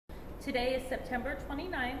Today is September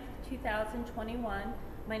 29th, 2021.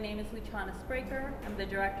 My name is Luciana Spraker. I'm the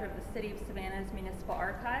director of the City of Savannah's Municipal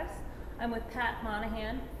Archives. I'm with Pat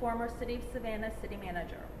Monahan, former City of Savannah City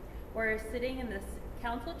Manager. We're sitting in this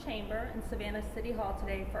council chamber in Savannah City Hall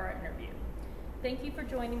today for our interview. Thank you for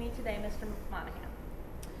joining me today, Mr.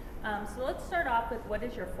 Monahan. So let's start off with, what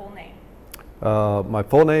is your full name? My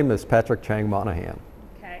full name is Patrick Chang Monahan.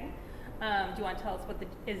 Okay. Do you want to tell us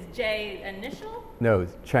is J initial? No,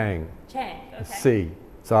 it's Chang. Chang, okay. C.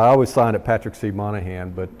 So I always signed at Patrick C.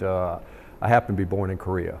 Monahan, but I happen to be born in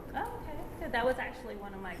Korea. Oh, okay. Good. That was actually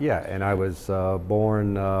one of my Yeah, questions. and I was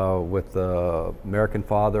born with an American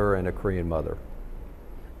father and a Korean mother.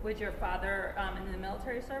 Was your father in the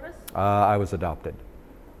military service? I was adopted,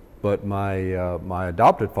 but my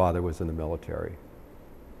adopted father was in the military.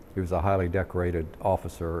 He was a highly decorated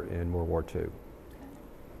officer in World War II.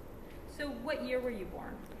 So what year were you born?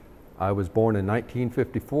 I was born in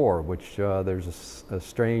 1954, which there's a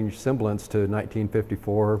strange semblance to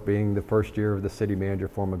 1954 being the first year of the city manager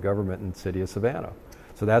form of government in the city of Savannah.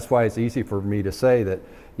 So that's why it's easy for me to say that,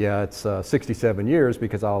 yeah, it's 67 years,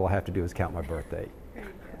 because all I have to do is count my birthday. Very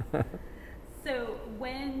good. So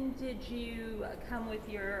when did you come with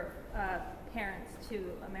your parents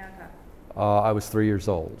to America? I was 3 years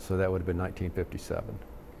old, so that would have been 1957.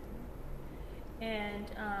 And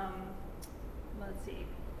let's see,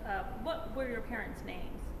 what were your parents'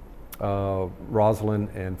 names? Rosalind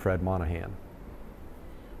and Fred Monahan.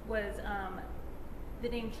 Was the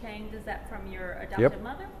name Chang, is that from your adopted Yep.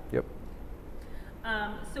 mother? Yep.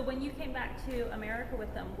 So when you came back to America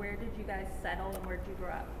with them, where did you guys settle and where did you grow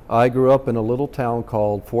up? I grew up in a little town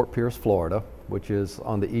called Fort Pierce, Florida, which is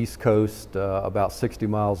on the east coast, about 60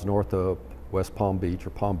 miles north of West Palm Beach, or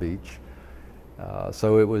Palm Beach.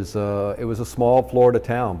 So it was a small Florida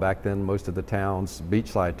town. Back then, most of the towns,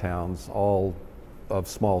 beachside towns, all of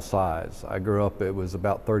small size. I grew up, it was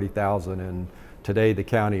about 30,000, and today the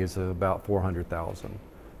county is about 400,000.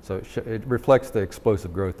 So it reflects the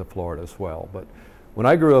explosive growth of Florida as well. But when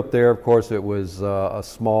I grew up there, of course, it was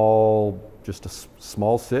just a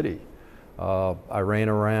small city. I ran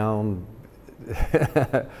around,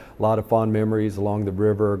 a lot of fond memories along the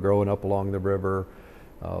river, growing up along the river,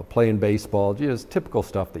 playing baseball, just typical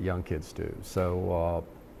stuff that young kids do. So,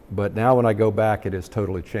 but now when I go back, it has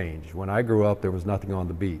totally changed. When I grew up, there was nothing on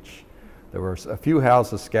the beach. There were a few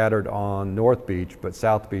houses scattered on North Beach, but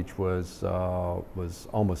South Beach was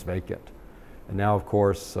almost vacant. And now, of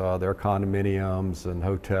course, there are condominiums and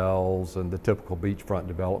hotels and the typical beachfront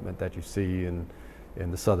development that you see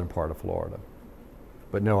in the southern part of Florida.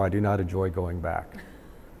 But no, I do not enjoy going back.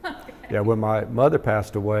 Okay. Yeah, when my mother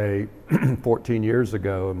passed away 14 years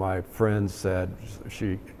ago, and my friends said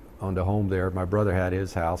she owned a home there. My brother had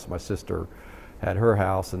his house, my sister had her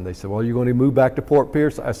house, and they said, well, are you going to move back to Fort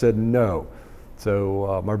Pierce? I said, no.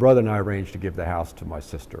 So my brother and I arranged to give the house to my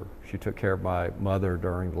sister. She took care of my mother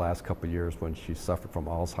during the last couple of years when she suffered from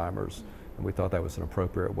Alzheimer's, and we thought that was an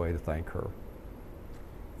appropriate way to thank her.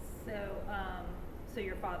 So, so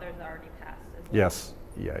your father's already passed as well? Yes,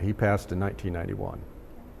 yeah, he passed in 1991.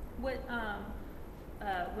 What,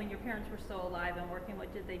 when your parents were still alive and working,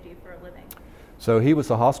 what did they do for a living? So he was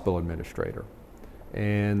a hospital administrator,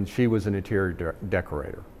 and she was an interior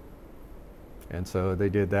decorator. And so they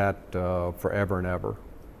did that forever and ever.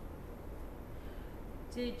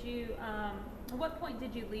 Did you, at what point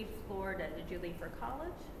did you leave Florida? Did you leave for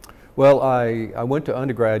college? Well, I went to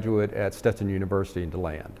undergraduate at Stetson University in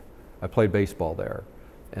DeLand. I played baseball there,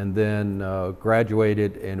 and then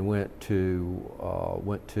graduated and went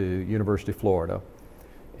to University of Florida.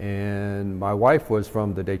 And my wife was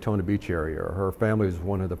from the Daytona Beach area. Her family was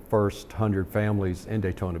one of the first 100 families in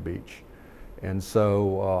Daytona Beach. And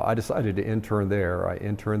so I decided to intern there. I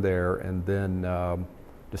interned there and then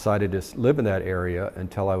decided to live in that area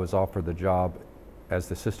until I was offered the job as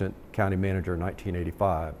the assistant county manager in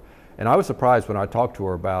 1985. And I was surprised when I talked to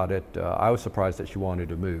her about it. I was surprised that she wanted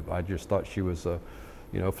to move. I just thought she was a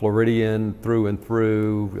Floridian through and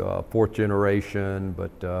through, fourth generation,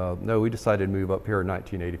 but no, we decided to move up here in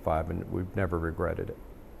 1985, and we've never regretted it.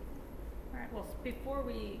 All right, well, before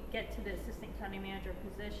we get to the assistant county manager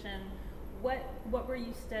position, what were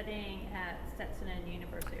you studying at Stetson and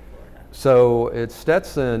University of Florida? So at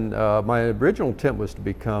Stetson, my original intent was to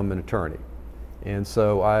become an attorney, and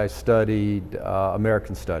so I studied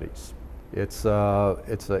American Studies. It's an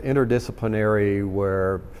interdisciplinary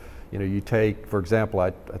where you take, for example,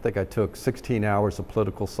 I think I took 16 hours of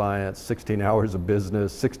political science, 16 hours of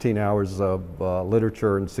business, 16 hours of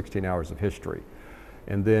literature, and 16 hours of history.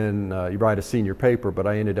 And then you write a senior paper, but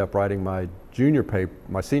I ended up writing my senior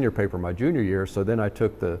paper my junior year, so then I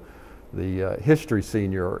took the the history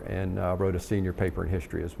senior and wrote a senior paper in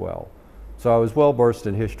history as well. So I was well versed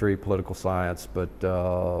in history, political science, but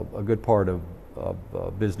a good part of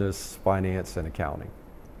business, finance, and accounting.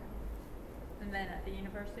 And then at the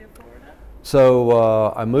University of Florida?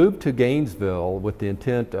 So I moved to Gainesville with the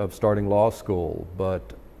intent of starting law school,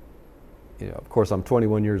 but of course I'm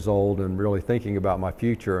 21 years old and really thinking about my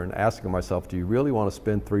future and asking myself, do you really want to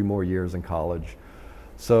spend 3 more years in college?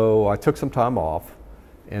 So I took some time off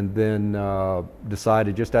and then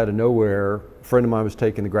decided just out of nowhere, a friend of mine was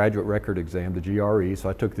taking the graduate record exam, the GRE, so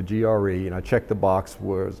I took the GRE and I checked the box,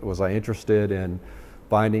 was I interested in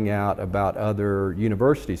finding out about other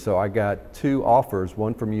universities. So I got 2 offers,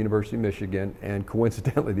 one from University of Michigan and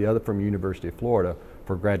coincidentally the other from University of Florida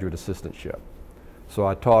for graduate assistantship. So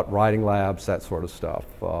I taught writing labs, that sort of stuff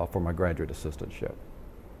for my graduate assistantship.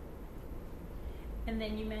 And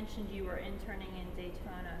then you mentioned you were interning in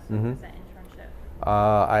Daytona, so what was that internship?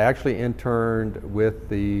 I actually interned with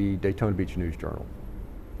the Daytona Beach News Journal.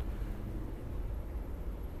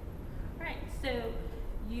 All right, so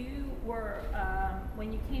you were,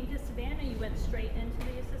 when you came to Savannah, you went straight into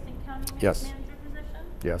the assistant county Yes. manager position?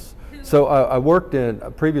 Yes. So I worked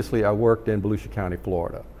previously I worked in Volusia County,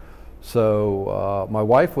 Florida. So my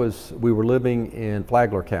wife we were living in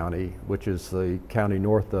Flagler County, which is the county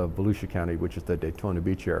north of Volusia County, which is the Daytona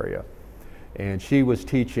Beach area. And she was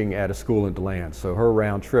teaching at a school in DeLand. So her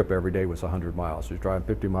round trip every day was 100 miles. She was driving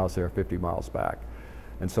 50 miles there, 50 miles back.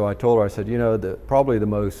 And so I told her, I said, probably the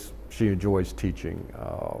most she enjoys teaching.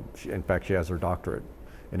 In fact, she has her doctorate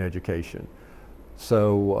in education.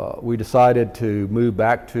 So we decided to move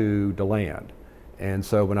back to DeLand. And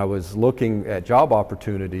so when I was looking at job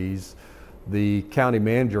opportunities, the county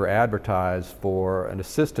manager advertised for an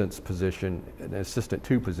assistant's position, an assistant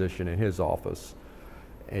 2 position in his office.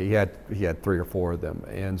 And he had 3 or 4 of them.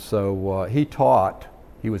 And so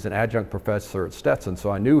he was an adjunct professor at Stetson,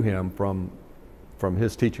 so I knew him from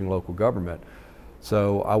his teaching local government.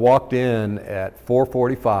 So I walked in at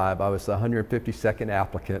 4:45, I was the 152nd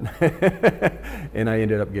applicant, and I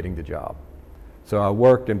ended up getting the job. So I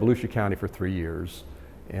worked in Volusia County for 3 years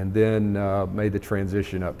and then made the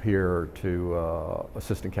transition up here to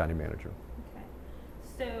assistant county manager. Okay.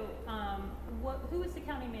 So who was the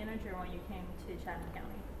county manager when you came to Chatham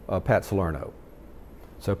County? Pat Salerno.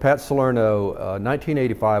 So Pat Salerno,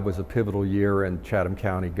 1985 was a pivotal year in Chatham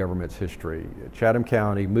County government's history. Chatham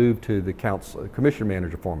County moved to the commission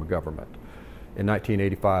manager form of government in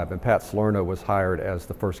 1985, and Pat Salerno was hired as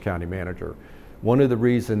the first county manager. One of the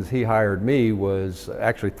reasons he hired me was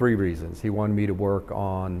actually 3 reasons. He wanted me to work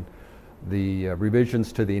on the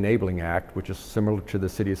revisions to the Enabling Act, which is similar to the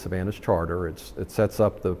City of Savannah's charter. It sets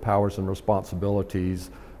up the powers and responsibilities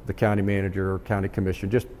of the county manager, county commission,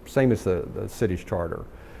 just same as the city's charter.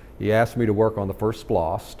 He asked me to work on the first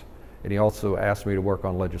SPLOST, and he also asked me to work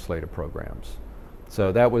on legislative programs.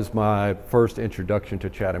 So that was my first introduction to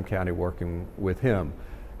Chatham County, working with him.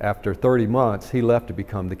 After 30 months, he left to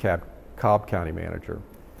become the Cobb County manager.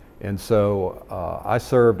 And so I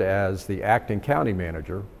served as the acting county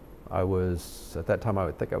manager. At that time,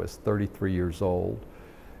 I think I was 33 years old.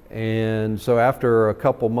 And so after a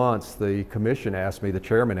couple months, the commission asked me, the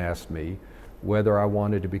chairman asked me, whether I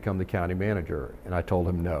wanted to become the county manager. And I told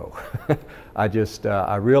him no.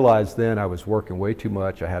 I realized then I was working way too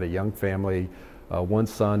much. I had a young family. One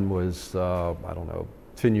son was,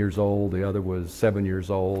 10 years old, the other was 7 years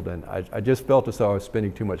old, and I just felt as though I was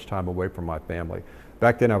spending too much time away from my family.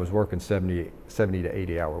 Back then I was working 70 to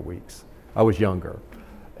 80 hour weeks. I was younger.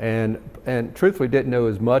 And truthfully didn't know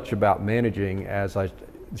as much about managing as I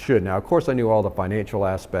should. Now, of course, I knew all the financial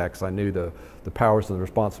aspects. I knew the powers and the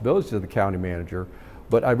responsibilities of the county manager,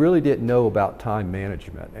 but I really didn't know about time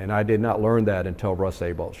management, and I did not learn that until Russ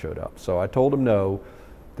Abelt showed up. So I told him no.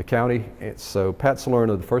 So Pat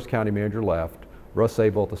Salerno, the first county manager, left. Russ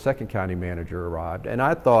Abelt, the second county manager, arrived, and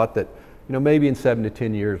I thought that maybe in 7 to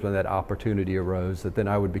 10 years when that opportunity arose, that then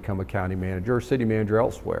I would become a county manager or city manager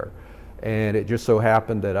elsewhere. And it just so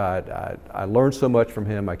happened that I learned so much from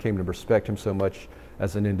him. I came to respect him so much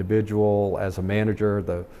as an individual, as a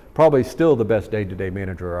manager, probably still the best day-to-day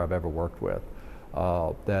manager I've ever worked with.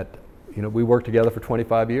 We worked together for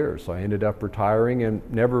 25 years, so I ended up retiring and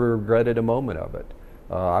never regretted a moment of it.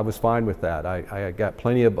 I was fine with that. I got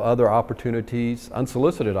plenty of other opportunities,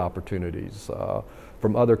 unsolicited opportunities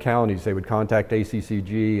from other counties. They would contact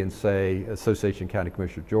ACCG and say, Association of County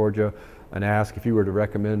Commissioners of Georgia, and ask if you were to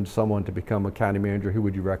recommend someone to become a county manager, who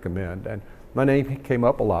would you recommend? And my name came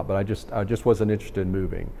up a lot, but I just wasn't interested in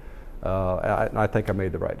moving. I think I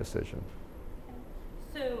made the right decision.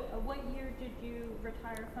 So what year did you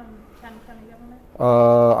retire from Chatham County government?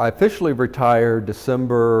 I officially retired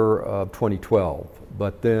December of 2012,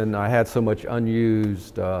 but then I had so much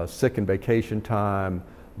unused sick and vacation time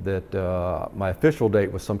that my official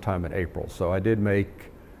date was sometime in April. So I did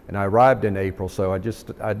make, and I arrived in April, so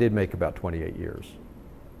I did make about 28 years.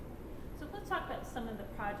 So let's talk about some of the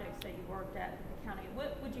projects that you worked at the county.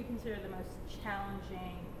 What would you consider the most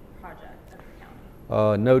challenging project at the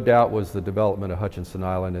county? No doubt was the development of Hutchinson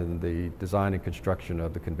Island and the design and construction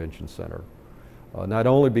of the convention center. Not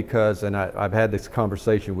only because, and I've had this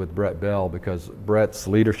conversation with Brett Bell, because Brett's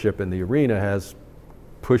leadership in the arena has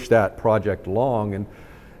pushed that project along,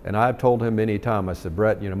 and I've told him many times, I said,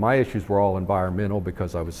 Brett, you know, my issues were all environmental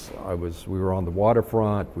because we were on the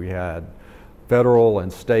waterfront, we had federal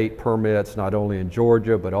and state permits, not only in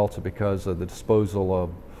Georgia, but also because of the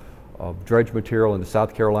disposal of dredge material in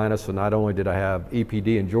South Carolina. So not only did I have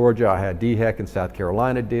EPD in Georgia, I had DHEC in South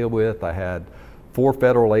Carolina to deal with, I had 4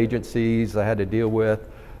 federal agencies I had to deal with.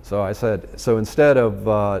 So I said, so instead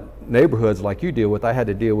of neighborhoods like you deal with, I had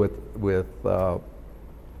to deal with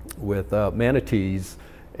manatees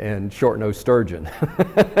and short-nosed sturgeon.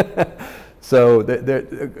 So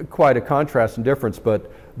they're quite a contrast and difference.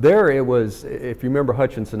 But there it was, if you remember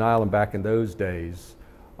Hutchinson Island back in those days,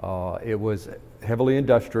 it was heavily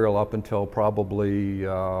industrial up until probably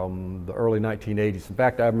the early 1980s. In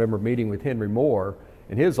fact, I remember meeting with Henry Moore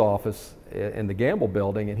in his office in the Gamble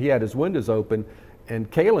building, and he had his windows open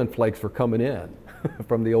and kaolin flakes were coming in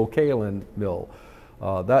from the old kaolin mill.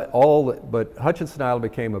 But Hutchinson Island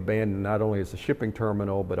became abandoned not only as a shipping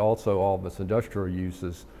terminal, but also all of its industrial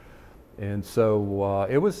uses. And so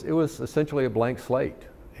it was essentially a blank slate.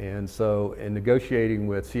 And so in negotiating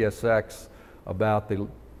with CSX about the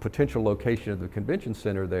potential location of the convention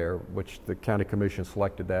center there, which the county commission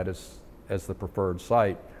selected that as the preferred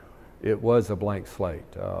site, it was a blank slate.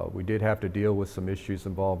 We did have to deal with some issues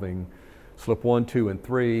involving slip 1, 2, and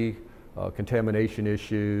 3, contamination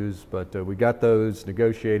issues, but we got those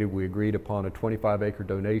negotiated. We agreed upon a 25-acre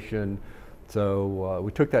donation. So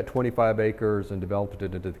we took that 25 acres and developed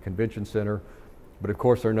it into the convention center. But of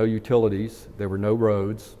course, there are no utilities. There were no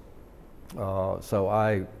roads. So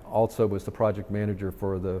I also was the project manager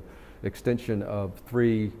for the extension of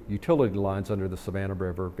 3 utility lines under the Savannah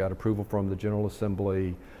River, got approval from the General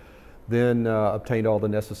Assembly, then obtained all the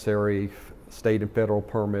necessary state and federal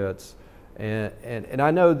permits. And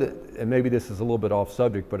I know that, and maybe this is a little bit off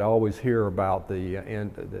subject, but I always hear about the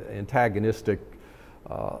antagonistic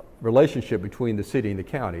relationship between the city and the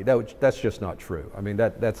county. That's just not true. I mean,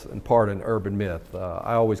 that's in part an urban myth.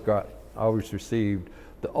 I always received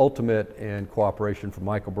the ultimate in cooperation from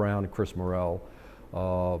Michael Brown and Chris Morrell.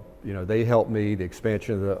 You know, they helped me. The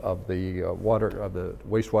expansion of the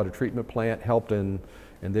wastewater treatment plant helped in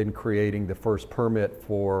then creating the first permit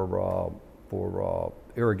for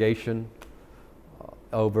irrigation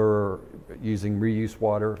over using reuse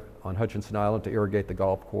water on Hutchinson Island to irrigate the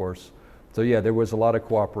golf course. So yeah, there was a lot of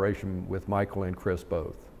cooperation with Michael and Chris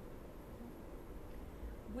both.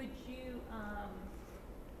 Would you,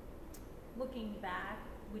 looking back,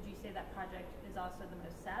 would you say that project is also the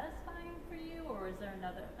most satisfying for you, or is there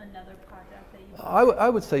another project that you? I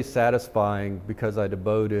would say satisfying because I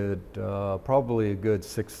devoted probably a good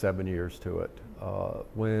 6-7 years to it.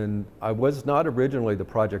 When I was not originally the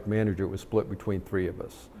project manager, it was split between 3 of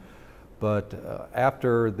us. But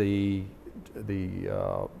after the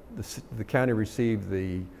county received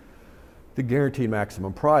the guaranteed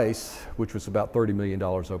maximum price, which was about $30 million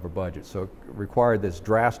over budget, so it required this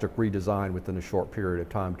drastic redesign within a short period of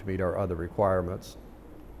time to meet our other requirements.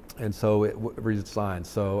 And so it redesigned.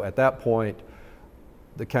 So at that point,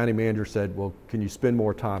 the county manager said, well, can you spend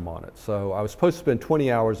more time on it? So I was supposed to spend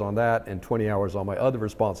 20 hours on that and 20 hours on my other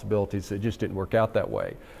responsibilities. It just didn't work out that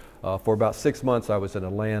way. For about 6 months, I was in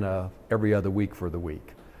Atlanta every other week for the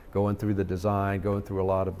week, going through the design, going through a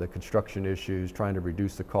lot of the construction issues, trying to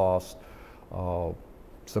reduce the cost.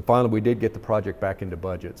 So finally, we did get the project back into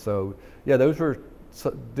budget. So yeah, those were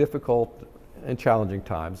difficult and challenging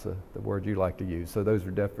times, the word you like to use. So those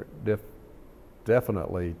were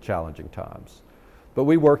definitely challenging times. But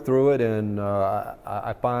we worked through it, and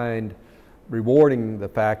I find rewarding the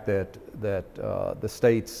fact that the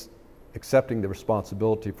state's accepting the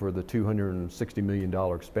responsibility for the $260 million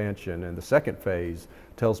expansion, and the second phase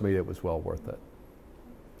tells me it was well worth it.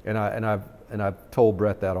 And I've told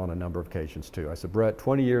Brett that on a number of occasions too. I said, Brett,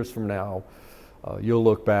 20 years from now, you'll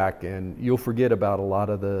look back and you'll forget about a lot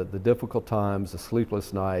of the difficult times, the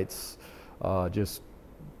sleepless nights, just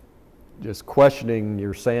questioning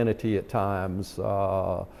your sanity at times,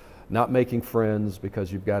 not making friends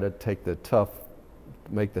because you've got to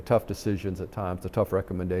make the tough decisions at times, the tough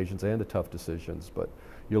recommendations and the tough decisions. But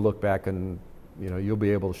you'll look back and you'll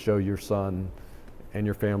be able to show your son and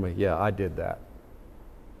your family, yeah, I did that.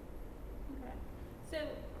 Okay. So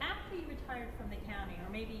after you retired from the county, or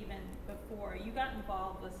maybe even before, you got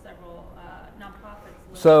involved with several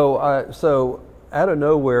nonprofits. So out of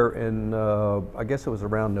nowhere in, I guess it was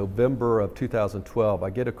around November of 2012, I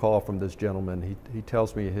get a call from this gentleman. He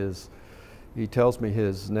tells me his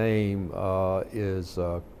name is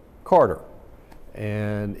Carter,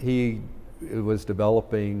 and he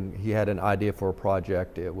had an idea for a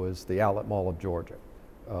project. It was the Outlet Mall of Georgia,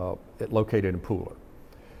 located in Pooler.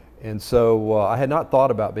 And so I had not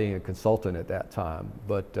thought about being a consultant at that time,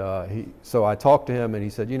 but so I talked to him and he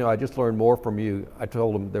said, I just learned more from you. I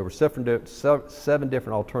told him there were seven different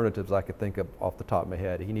alternatives I could think of off the top of my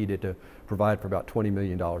head. He needed to provide for about $20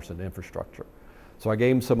 million in infrastructure. So I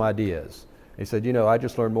gave him some ideas. He said, I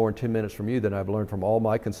just learned more in 10 minutes from you than I've learned from all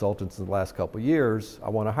my consultants in the last couple of years. I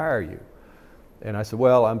want to hire you. And I said,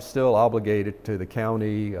 well, I'm still obligated to the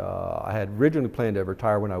county. I had originally planned to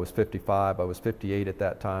retire when I was 55. I was 58 at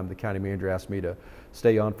that time. The county manager asked me to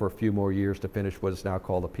stay on for a few more years to finish what is now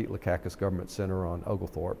called the Pete Lakakis Government Center on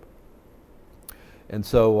Oglethorpe. And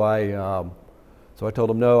so I told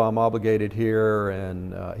him, no, I'm obligated here.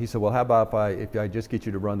 And he said, well, how about if I just get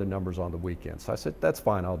you to run the numbers on the weekends? So I said, that's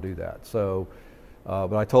fine, I'll do that. So,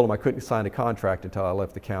 but I told him I couldn't sign a contract until I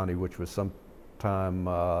left the county, which was sometime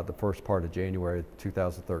the first part of January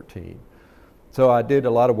 2013. So I did a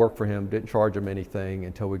lot of work for him, didn't charge him anything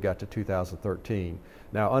until we got to 2013.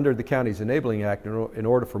 Now, under the County's Enabling Act, in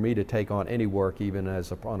order for me to take on any work, even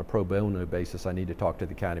on a pro bono basis, I need to talk to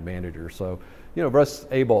the county manager. So, Russ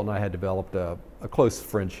Abelt and I had developed a close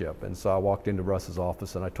friendship. And so I walked into Russ's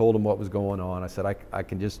office and I told him what was going on. I said, I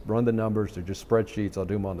can just run the numbers, they're just spreadsheets, I'll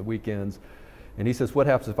do them on the weekends. And he says, what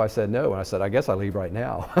happens if I said no? And I said, I guess I leave right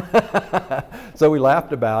now. So we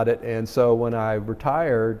laughed about it. And so when I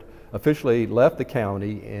retired, officially left the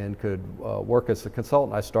county and could work as a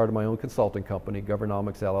consultant, I started my own consulting company,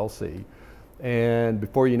 Governomics LLC. And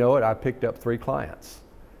before you know it, I picked up 3 clients.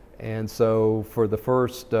 And so for the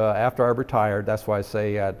first, after I retired, that's why I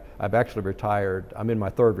say I've actually retired, I'm in my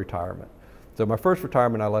 3rd retirement. So my first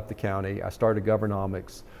retirement, I left the county, I started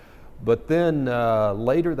Governomics. But then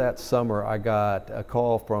later that summer, I got a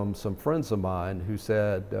call from some friends of mine who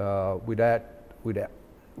said,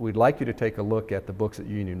 we'd like you to take a look at the books at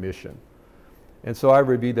Union Mission. And so I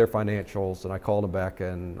reviewed their financials and I called them back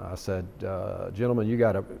and I said, gentlemen,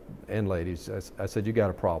 and ladies, I said, you got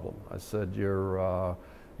a problem. I said, you're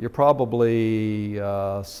probably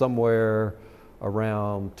somewhere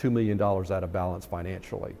around $2 million out of balance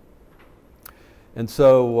financially. And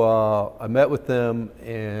so I met with them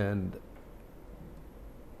and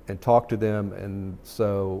talked to them, and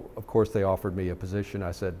so of course they offered me a position.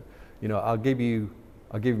 I said, I'll give you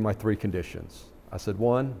my 3 conditions. I said,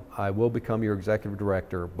 1, I will become your executive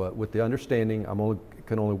director, but with the understanding I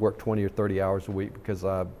can only work 20 or 30 hours a week because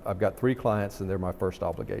I've got 3 clients and they're my first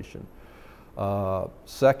obligation.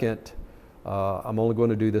 Second, I'm only going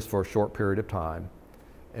to do this for a short period of time.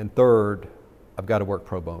 And third, I've got to work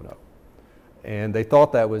pro bono. And they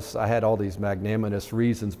thought I had all these magnanimous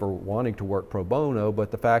reasons for wanting to work pro bono,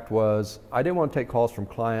 but the fact was I didn't want to take calls from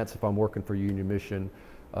clients if I'm working for Union Mission.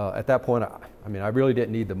 At that point, I really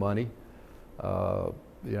didn't need the money. I'm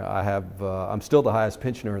still the highest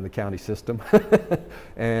pensioner in the county system,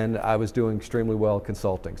 and I was doing extremely well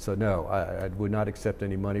consulting. So no, I would not accept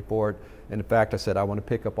any money for it. And in fact, I said I want to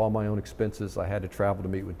pick up all my own expenses. I had to travel to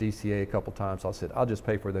meet with DCA a couple times. I said I'll just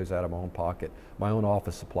pay for those out of my own pocket, my own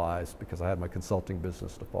office supplies, because I had my consulting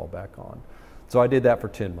business to fall back on. So I did that for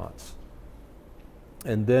 10 months.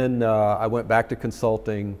 And then I went back to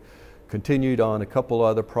consulting, continued on a couple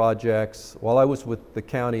other projects. While I was with the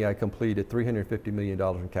county, I completed $350 million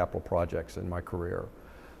in capital projects in my career.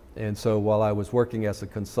 And so while I was working as a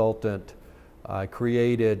consultant, I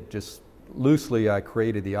created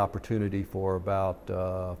the opportunity for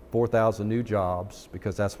about 4,000 new jobs,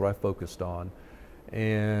 because that's what I focused on,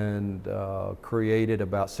 and created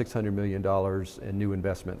about $600 million in new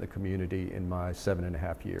investment in the community in my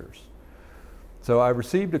 7.5 years. So I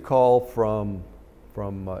received a call from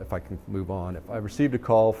if I can move on, I received a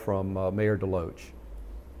call from Mayor Deloach.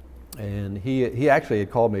 And he actually had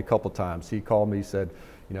called me a couple times. He called me, said,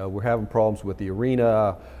 we're having problems with the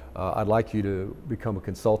arena. I'd like you to become a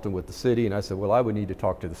consultant with the city. And I said, well, I would need to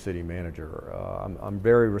talk to the city manager. I'm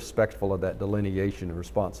very respectful of that delineation and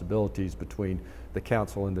responsibilities between the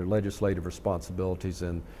council and their legislative responsibilities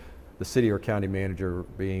and the city or county manager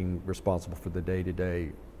being responsible for the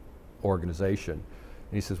day-to-day organization.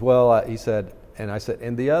 And he says, well, and I said,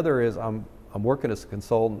 and the other is I'm working as a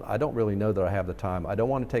consultant. I don't really know that I have the time. I don't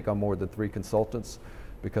want to take on more than 3 consultants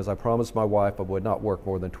because I promised my wife I would not work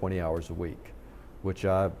more than 20 hours a week, which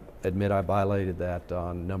I admit I violated that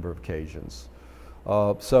on a number of occasions.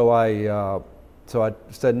 So I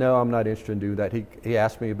said, no, I'm not interested in doing that. He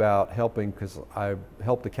asked me about helping, because I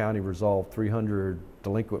helped the county resolve 300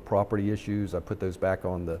 delinquent property issues. I put those back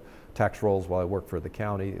on the tax rolls while I worked for the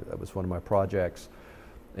county. That was one of my projects.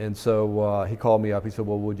 And so he called me up. He said,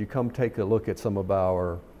 well, would you come take a look at some of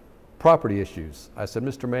our property issues? I said,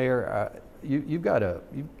 Mr. Mayor, you've got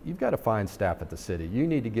to find staff at the city. You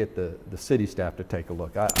need to get the city staff to take a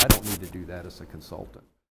look. I don't need to do that as a consultant.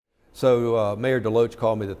 So Mayor Deloach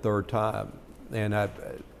called me the third time, and I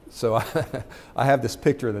have this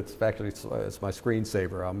picture that's actually, it's my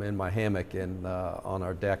screensaver. I'm in my hammock on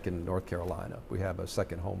our deck in North Carolina. We have a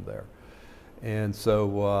second home there. And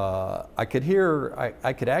so I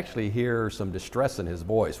could actually hear some distress in his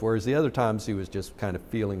voice, whereas the other times he was just kind of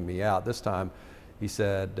feeling me out. This time he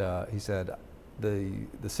said, the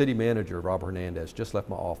city manager, Rob Hernandez, just left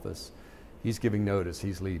my office. He's giving notice,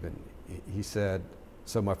 he's leaving. He said,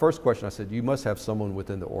 so my first question, I said, you must have someone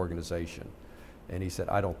within the organization. And he said,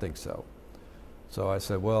 I don't think so. So I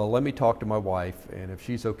said, well, let me talk to my wife, and if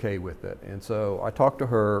she's okay with it. And so I talked to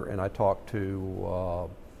her, and I talked to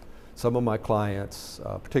some of my clients,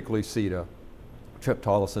 particularly CETA. Trip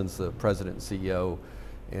Tollison's the president and CEO.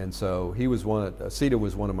 And so he was CETA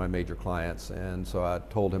was one of my major clients. And so I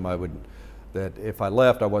told him that if I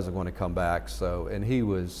left, I wasn't going to come back. So, and he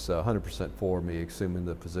was 100% for me assuming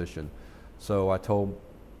the position. So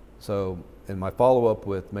in my follow-up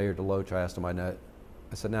with Mayor Deloach, I asked him, I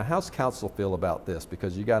said, now how's council feel about this?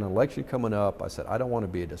 Because you got an election coming up. I said, I don't want to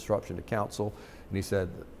be a disruption to council. And he said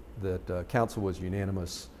that council was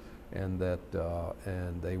unanimous and that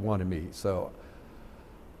and they wanted me. So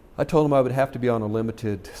I told him I would have to be on a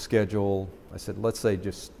limited schedule. I said, let's say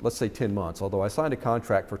 10 months, although I signed a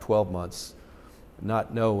contract for 12 months,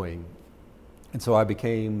 not knowing. And so I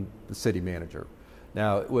became the city manager.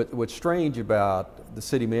 Now, what's strange about the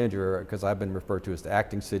city manager, because I've been referred to as the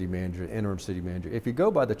acting city manager, interim city manager, if you go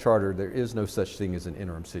by the charter, there is no such thing as an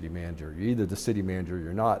interim city manager. You're either the city manager or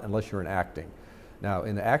you're not, unless you're an acting. Now,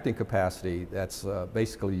 in the acting capacity, that's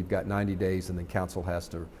basically you've got 90 days, and then council has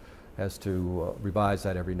to revise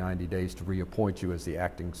that every 90 days to reappoint you as the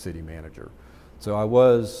acting city manager. So I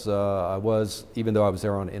was, even though I was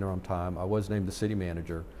there on interim time, I was named the city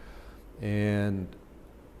manager. And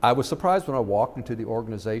I was surprised when I walked into the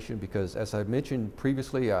organization because, as I mentioned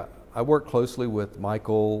previously, I worked closely with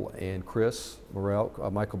Michael and Chris Morrell,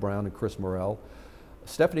 Michael Brown and Chris Morrell.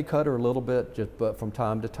 Stephanie Cutter a little bit, but from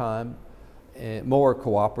time to time, and more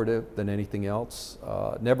cooperative than anything else.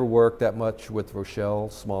 Never worked that much with Rochelle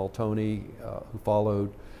Small Tony, who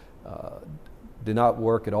followed. Did not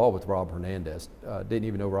work at all with Rob Hernandez. Didn't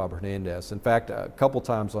even know Rob Hernandez. In fact, a couple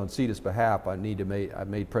times on CETA's behalf, I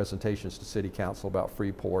made presentations to City Council about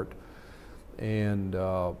Freeport, and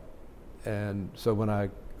so when I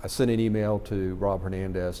sent an email to Rob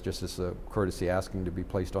Hernandez just as a courtesy, asking to be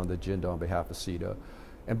placed on the agenda on behalf of CETA,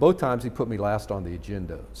 and both times he put me last on the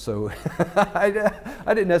agenda. So I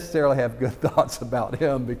didn't necessarily have good thoughts about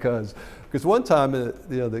him because one time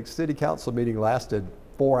the City Council meeting lasted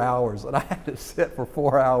 4 hours, and I had to sit for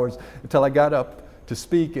 4 hours until I got up to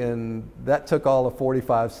speak, and that took all of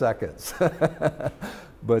 45 seconds.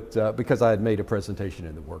 But because I had made a presentation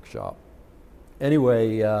in the workshop.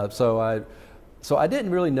 Anyway, so I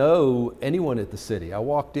didn't really know anyone at the city. I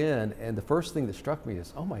walked in, and the first thing that struck me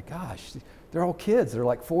is, oh my gosh, they're all kids. They're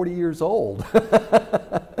like 40 years old.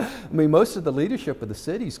 I mean, most of the leadership of the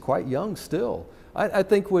city is quite young still. I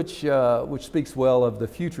think which speaks well of the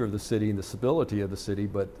future of the city and the stability of the city,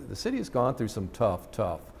 but the city has gone through some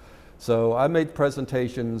tough. So I made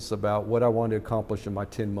presentations about what I wanted to accomplish in my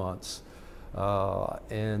 10 months.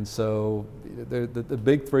 And so the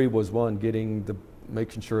big three was one,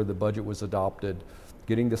 making sure the budget was adopted,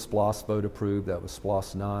 getting the SPLOST vote approved. That was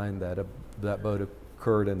SPLOST 9. That vote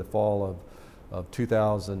occurred in the fall of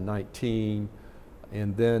 2019.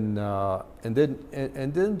 And then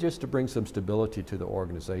just to bring some stability to the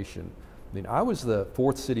organization. I mean, I was the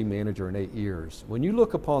 4th city manager in 8 years. When you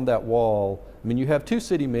look upon that wall, I mean, you have 2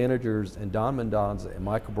 city managers, and Don Mendoza and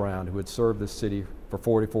Michael Brown, who had served this city for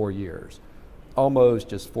 44 years. Almost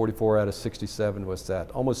just 44 out of 67 was that.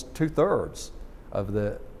 Almost 2/3 of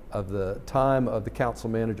the time of the council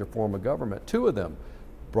manager form of government. 2 of them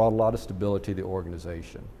brought a lot of stability to the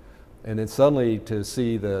organization. And then suddenly to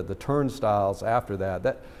see the turnstiles after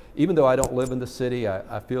that, even though I don't live in the city,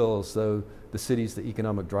 I feel as though the city's the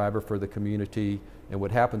economic driver for the community, and what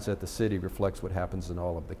happens at the city reflects what happens in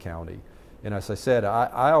all of the county. And as I said,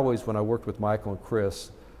 I always, when I worked with Michael and Chris,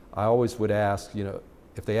 I always would ask,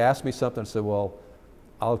 if they asked me something, I said, well,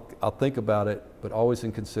 I'll think about it, but always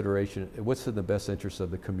in consideration, what's in the best interest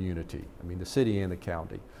of the community? I mean, the city and the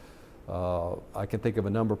county. I can think of a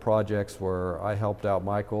number of projects where I helped out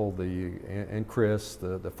Michael and Chris,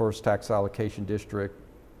 the first tax allocation district,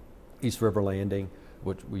 East River Landing,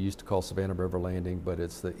 which we used to call Savannah River Landing, but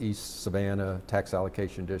it's the East Savannah Tax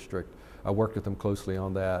Allocation District. I worked with them closely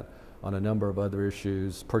on that, on a number of other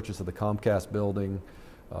issues, purchase of the Comcast building,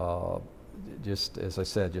 just as I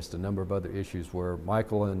said, just a number of other issues where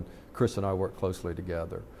Michael and Chris and I worked closely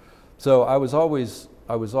together. So I was always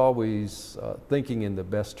thinking in the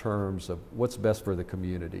best terms of what's best for the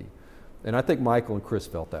community. And I think Michael and Chris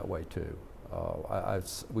felt that way too.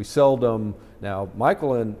 We seldom, now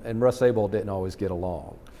Michael and Russ Abel didn't always get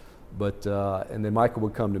along, but, and then Michael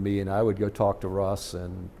would come to me and I would go talk to Russ,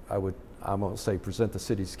 and I won't say present the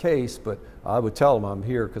city's case, but I would tell him I'm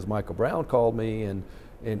here because Michael Brown called me and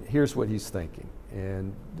here's what he's thinking.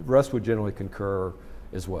 And Russ would generally concur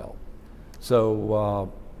as well.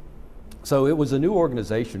 So, so it was a new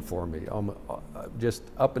organization for me, just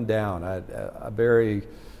up and down.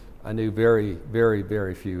 I knew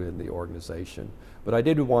very few in the organization, but I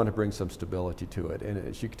did want to bring some stability to it. And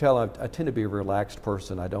as you can tell, I tend to be a relaxed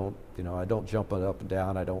person. I don't jump up and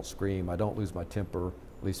down. I don't scream. I don't lose my temper,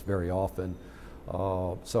 at least very often.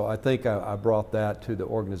 So I think I brought that to the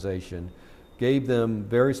organization, gave them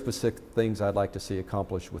very specific things I'd like to see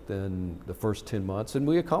accomplished within the first 10 months, and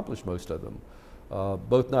we accomplished most of them.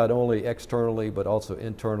 Both not only externally, but also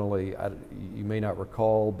internally. You may not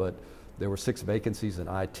recall, but there were 6 vacancies in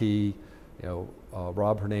IT. You know,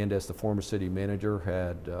 Rob Hernandez, the former city manager,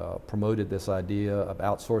 had promoted this idea of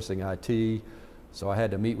outsourcing IT. So I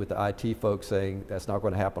had to meet with the IT folks saying that's not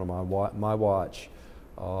going to happen on my watch.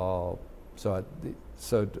 So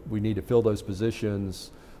we need to fill those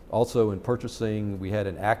positions. Also in purchasing, we had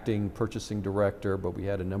an acting purchasing director, but we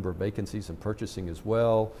had a number of vacancies in purchasing as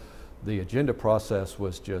well. The agenda process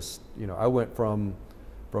was just, you know, I went from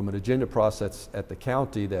an agenda process at the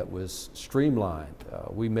county that was streamlined.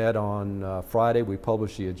 We met on Friday, we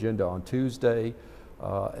published the agenda on Tuesday,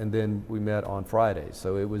 and then we met on Friday.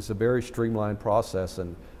 So it was a very streamlined process,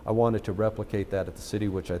 and I wanted to replicate that at the city,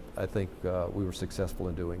 which I think we were successful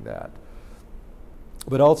in doing that.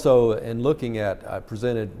 But also in looking at, I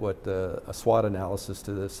presented a SWOT analysis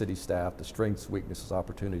to the city staff, the strengths, weaknesses,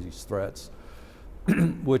 opportunities, threats,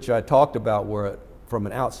 which I talked about where from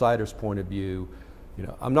an outsider's point of view, you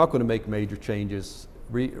know, I'm not going to make major changes.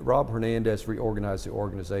 Rob Hernandez reorganized the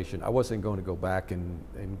organization. I wasn't going to go back and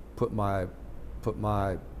put my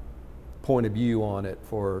point of view on it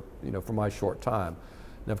for my short time.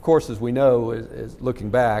 And of course, as we know, as looking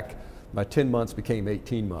back, my 10 months became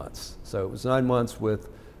 18 months. So it was 9 months with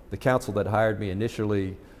the council that hired me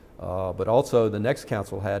initially, but also the next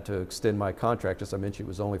council had to extend my contract. As I mentioned, it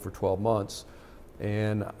was only for 12 months.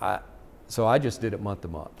 And so I just did it month to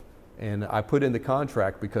month. And I put in the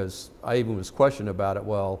contract because I even was questioned about it.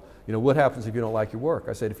 Well, you know, what happens if you don't like your work?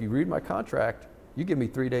 I said, if you read my contract, you give me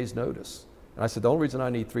 3 days notice. And I said, the only reason I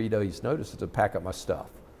need 3 days notice is to pack up my stuff.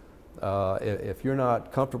 If you're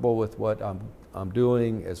not comfortable with what I'm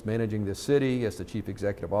doing as managing this city, as the chief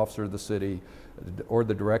executive officer of the city, or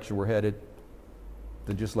the direction we're headed,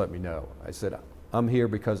 then just let me know. I said, I'm here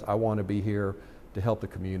because I want to be here to help the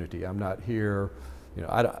community. I'm not here, you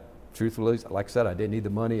know, truthfully, like I said, I didn't need the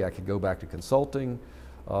money. I could go back to consulting,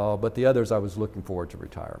 but the others I was looking forward to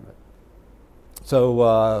retirement.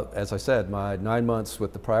 So as I said, my 9 months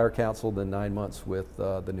with the prior council, then 9 months with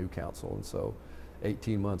the new council, and so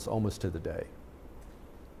 18 months almost to the day.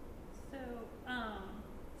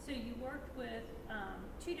 So you worked with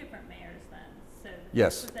 2 different mayors then. So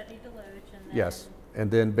yes. Was Eddie Deloge and then yes,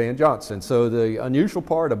 and then Van Johnson. So the unusual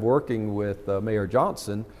part of working with Mayor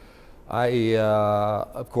Johnson,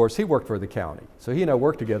 of course, he worked for the county. So he and I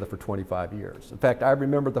worked together for 25 years. In fact, I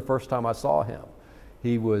remember the first time I saw him.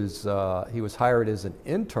 He was hired as an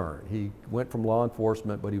intern. He went from law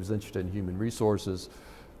enforcement, but he was interested in human resources.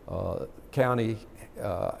 County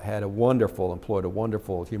employed a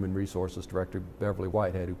wonderful human resources director, Beverly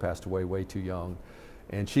Whitehead, who passed away way too young.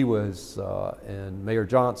 And she was, and Mayor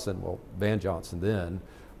Johnson, well, Van Johnson then,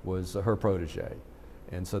 was her protege.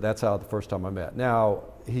 And so that's how the first time I met. Now,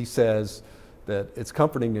 he says that it's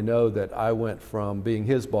comforting to know that I went from being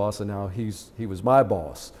his boss and now he was my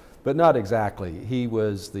boss. But not exactly. He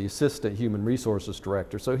was the assistant human resources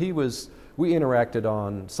director. So we interacted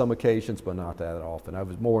on some occasions, but not that often. I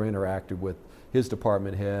was more interactive with his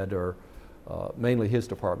department head, or mainly his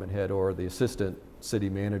department head, or the assistant city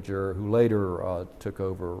manager, who later took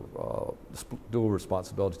over dual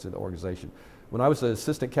responsibilities in the organization. When I was the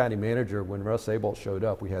assistant county manager, when Russ Abel showed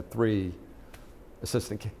up, we had 3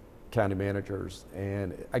 assistant county managers.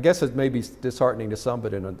 And I guess it may be disheartening to some,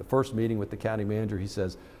 but in the first meeting with the county manager, he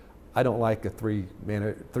says, I don't like a three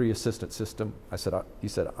assistant system. He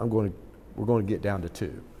said, we're going to get down to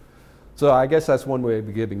 2. So I guess that's one way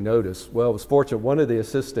of giving notice. Well, it was fortunate, one of the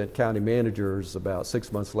assistant county managers about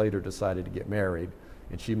 6 months later decided to get married,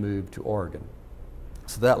 and she moved to Oregon.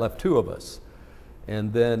 So that left 2 of us.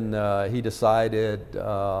 And then he decided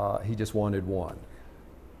he just wanted one.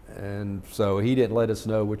 And so he didn't let us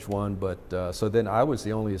know which one, but so then I was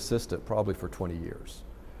the only assistant probably for 20 years.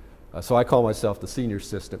 So I call myself the senior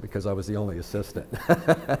assistant because I was the only assistant.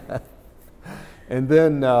 And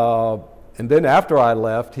then after I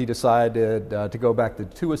left, he decided to go back to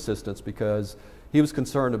 2 assistants because he was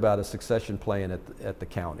concerned about a succession plan at the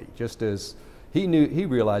county. Just as he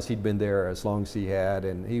realized he'd been there as long as he had,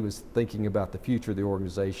 and he was thinking about the future of the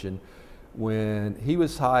organization. When he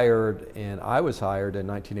was hired and I was hired in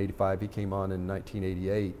 1985, he came on in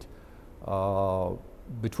 1988.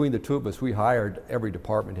 Between the 2 of us, we hired every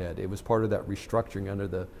department head. It was part of that restructuring under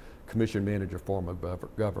the commission manager form of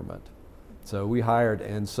government. So we hired,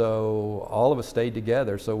 and so all of us stayed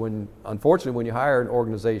together. So unfortunately, when you hire an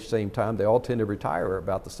organization at the same time, they all tend to retire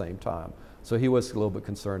about the same time. So he was a little bit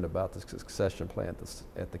concerned about the succession plan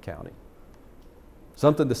at the county.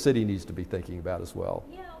 Something the city needs to be thinking about as well.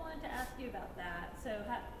 Yeah, I wanted to ask you about that. So,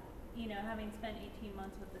 having spent 18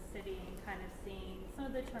 months with the city and kind of seeing some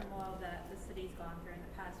of the turmoil that the city's gone through in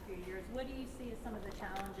the past few years, what do you see as some of the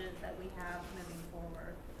challenges that we have moving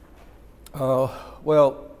forward?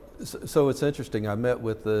 Well, so it's interesting. I met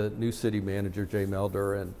with the new city manager, Jay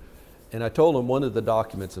Melder, and I told him one of the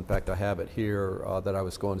documents, in fact I have it here, that I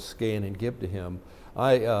was going to scan and give to him.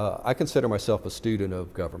 I consider myself a student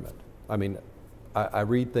of government. I mean, I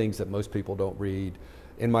read things that most people don't read.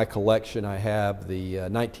 In my collection I have the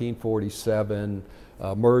 1947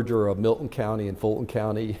 merger of Milton County and Fulton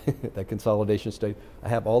County, that consolidation study. I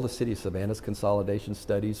have all the city of Savannah's consolidation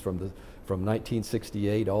studies from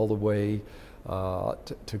 1968 all the way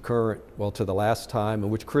to current, well, to the last time in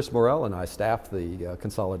which Chris Morrell and I staffed the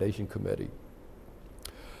consolidation committee.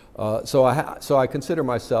 So I consider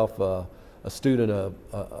myself a student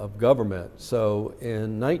of government. So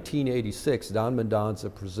in 1986, Don Mendoza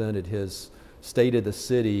presented his State of the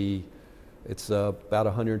City. It's about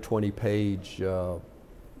a 120-page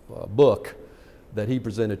book that he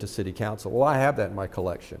presented to City Council. Well, I have that in my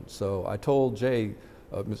collection. So I told Jay,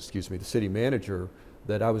 the city manager,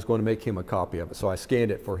 that I was going to make him a copy of it. So I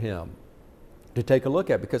scanned it for him to take a look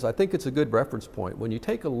at, because I think it's a good reference point. When you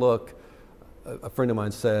take a look, a friend of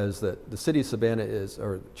mine says that the city of Savannah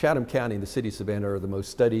or Chatham County and the city of Savannah are the most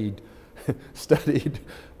studied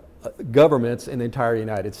governments in the entire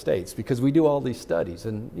United States, because we do all these studies,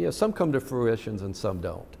 and some come to fruition and some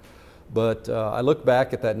don't. But I look back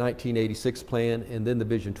at that 1986 plan and then the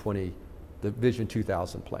Vision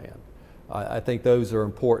 2000 plan. I think those are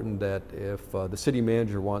important, that if the city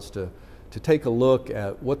manager wants to take a look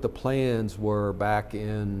at what the plans were back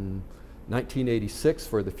in 1986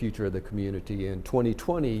 for the future of the community, and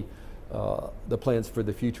 2020, the plans for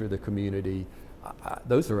the future of the community,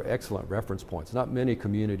 those are excellent reference points. Not many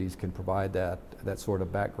communities can provide that sort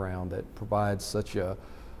of background that provides such a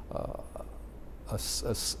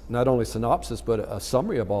not only synopsis, but a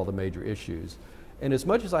summary of all the major issues. And as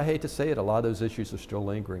much as I hate to say it, a lot of those issues are still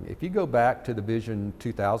lingering. If you go back to the Vision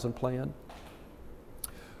 2000 plan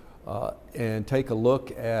and take a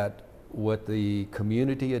look at what the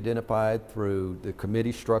community identified through the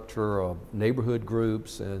committee structure of neighborhood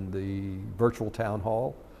groups and the virtual town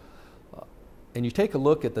hall, and you take a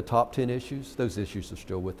look at the top 10 issues, those issues are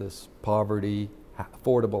still with us: poverty,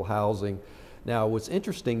 affordable housing. Now, what's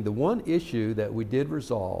interesting, the one issue that we did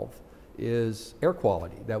resolve is air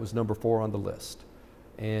quality. That was number 4 on the list.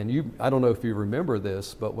 And I don't know if you remember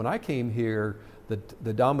this, but when I came here,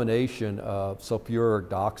 the domination of sulfuric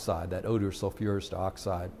dioxide, that odor of sulfurous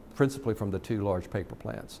dioxide, principally from the 2 large paper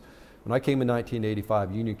plants. When I came in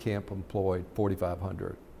 1985, Union Camp employed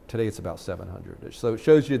 4,500. Today it's about 700. So it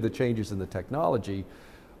shows you the changes in the technology.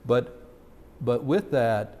 But with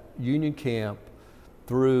that, Union Camp,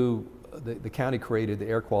 through the county, created the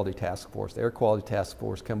Air Quality Task Force. The Air Quality Task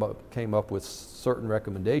Force came up with certain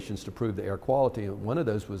recommendations to improve the air quality, and one of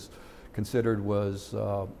those was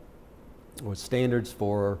standards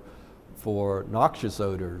for noxious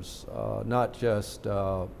odors, not just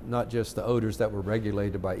the odors that were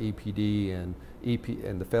regulated by EPD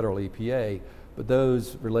and the federal EPA, but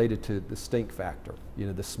those related to the stink factor,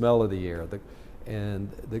 the smell of the air,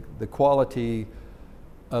 and the quality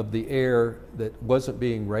of the air that wasn't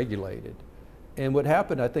being regulated. And what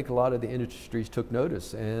happened, I think a lot of the industries took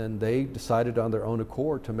notice, and they decided on their own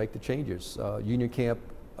accord to make the changes. Union Camp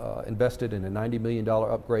invested in a $90 million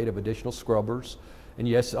upgrade of additional scrubbers. And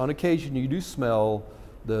yes, on occasion you do smell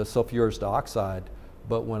the sulfurous dioxide,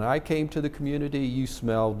 but when I came to the community, you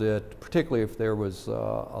smelled it, particularly if there was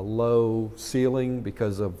a low ceiling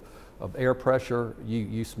because of air pressure,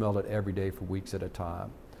 you smelled it every day for weeks at a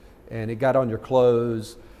time. And it got on your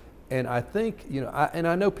clothes. And I think, you know,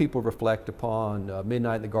 I know people reflect upon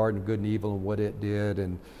Midnight in the Garden of Good and Evil and what it did,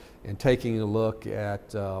 and taking a look at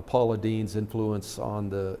Paula Deen's influence on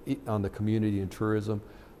the community and tourism.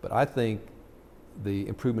 But I think the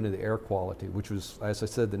improvement of the air quality, which was, as I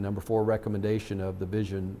said, the number 4 recommendation of the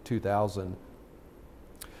Vision 2000,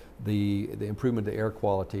 the improvement of the air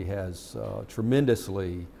quality has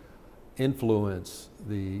tremendously influenced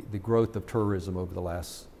the growth of tourism over the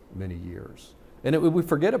last many years. And we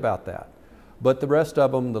forget about that. But the rest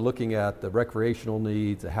of them, looking at the recreational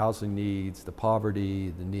needs, the housing needs, the poverty,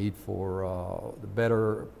 the need for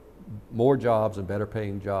more jobs and better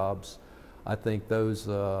paying jobs, I think those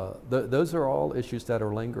are all issues that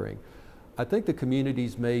are lingering. I think the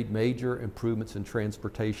community's made major improvements in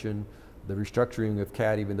transportation. The restructuring of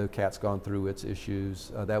CAT, even though CAT's gone through its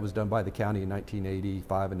issues, that was done by the county in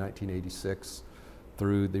 1985 and 1986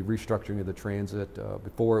 through the restructuring of the transit.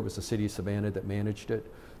 Before it was the city of Savannah that managed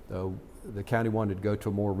it. The county wanted to go to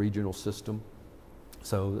a more regional system.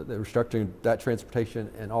 So the restructuring that transportation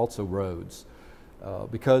and also roads.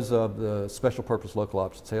 Because of the special purpose local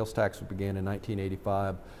option sales tax that began in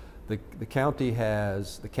 1985, the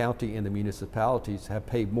county and the municipalities have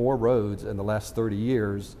paved more roads in the last 30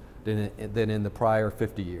 years than in the prior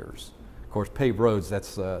 50 years. Of course, paved roads,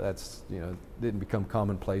 that's you know, didn't become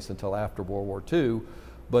commonplace until after World War II.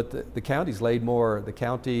 But the county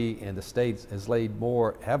and the states have laid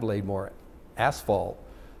more asphalt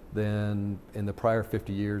than in the prior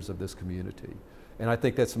 50 years of this community. And I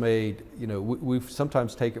think that's made, you know, we've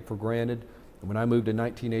sometimes take it for granted. When I moved in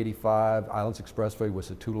 1985, Islands Expressway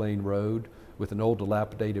was a 2-lane road with an old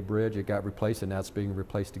dilapidated bridge. It got replaced, and now it's being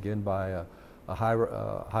replaced again by a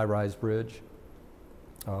high-rise bridge.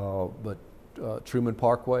 But Truman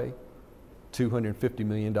Parkway, $250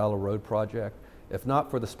 million road project. If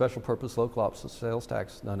not for the special purpose local option sales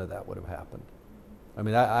tax, none of that would have happened. I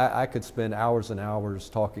mean, I could spend hours and hours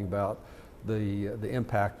talking about the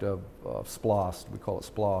impact of SPLOST, we call it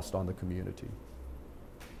SPLOST, on the community.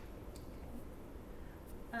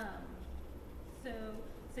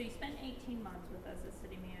 So you spent 18 months with us as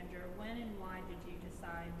city manager. When and why did you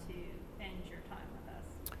decide to end your time with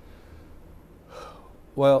us?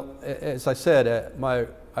 Well, as I said, I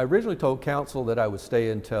originally told council that I would stay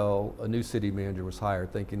until a new city manager was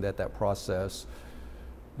hired, thinking that process.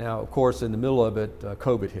 Now, of course, in the middle of it,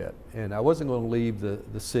 COVID hit, and I wasn't going to leave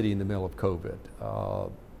the city in the middle of COVID.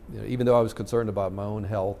 You know, even though I was concerned about my own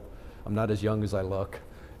health, I'm not as young as I look,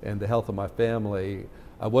 and the health of my family,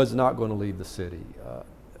 I was not going to leave the city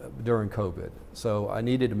during COVID. So I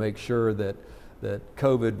needed to make sure that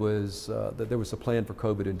COVID was, that there was a plan for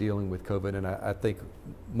COVID and dealing with COVID, and I think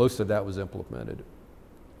most of that was implemented.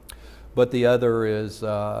 But the other is,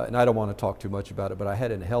 and I don't want to talk too much about it, but I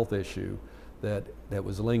had a health issue that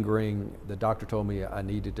was lingering. The doctor told me I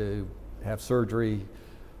needed to have surgery,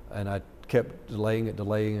 and I kept delaying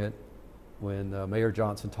it. When Mayor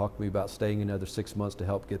Johnson talked to me about staying another 6 months to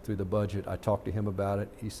help get through the budget, I talked to him about it.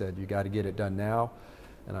 He said, "You got to get it done now."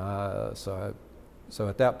 And so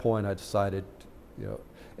at that point I decided, you know.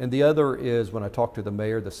 And the other is, when I talked to the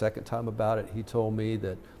mayor the second time about it, he told me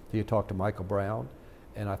that he had talked to Michael Brown,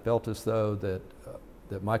 and I felt as though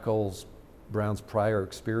that Michael Brown's prior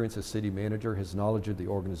experience as city manager, his knowledge of the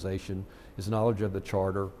organization, his knowledge of the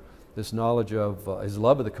charter, his knowledge of his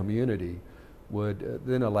love of the community would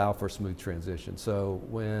then allow for a smooth transition. So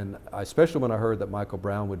especially when I heard that Michael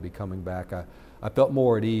Brown would be coming back, I felt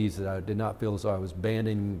more at ease, that I did not feel as though I was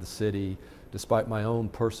abandoning the city despite my own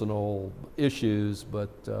personal issues, but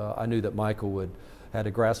I knew that Michael had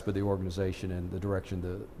a grasp of the organization and the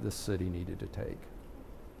direction the city needed to take.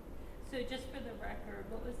 So just for the record,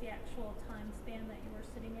 what was the actual time span that you were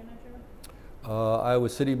city manager? I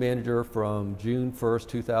was city manager from June 1st,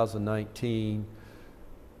 2019.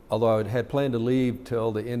 Although I had planned to leave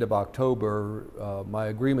till the end of October, my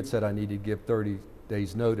agreement said I needed to give 30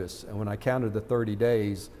 days notice. And when I counted the 30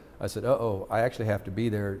 days, I said, uh-oh, I actually have to be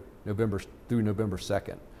there through November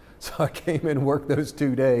 2nd. So I came in and worked those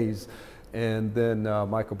 2 days, and then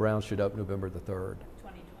Michael Brown showed up November the 3rd.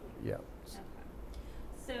 2020. Yeah. Okay.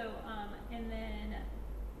 So, and then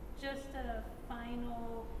just a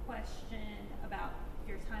final question about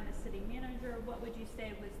your time as city manager. What would you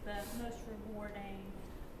say was the most rewarding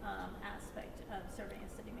aspect of serving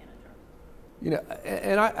as city manager? You know,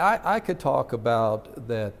 and I could talk about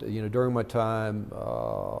that, you know, during my time,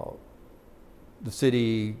 the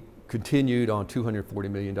city continued on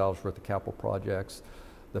 $240 million worth of capital projects.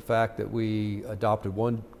 The fact that we adopted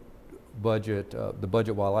one budget, the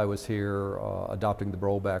budget while I was here, adopting the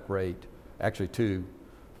rollback rate, actually two.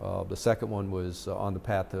 The second one was on the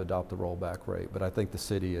path to adopt the rollback rate, but I think the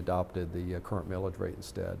city adopted the current millage rate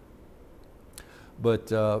instead.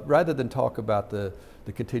 But rather than talk about the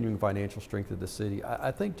continuing financial strength of the city,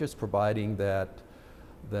 I think just providing that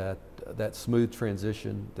smooth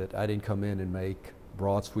transition, that I didn't come in and make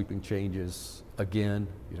broad sweeping changes again,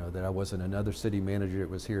 you know, that I wasn't another city manager that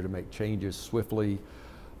was here to make changes swiftly.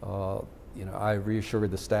 You know, I reassured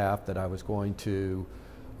the staff that I was going to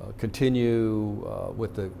continue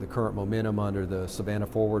with the current momentum under the Savannah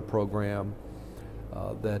Forward program,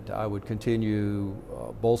 that I would continue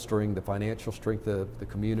bolstering the financial strength of the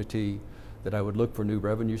community, that I would look for new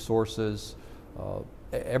revenue sources.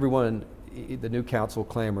 Everyone, the new council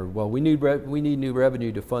clamored, well, we need new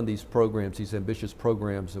revenue to fund these programs, these ambitious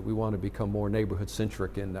programs that we want to become more neighborhood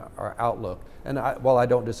centric in our outlook. And while I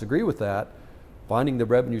don't disagree with that, finding the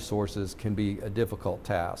revenue sources can be a difficult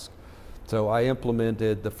task. So I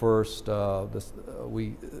implemented the first, the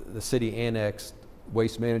city annexed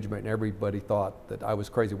waste management, and everybody thought that I was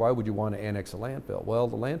crazy. Why would you want to annex a landfill? Well,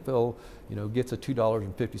 the landfill, you know, gets a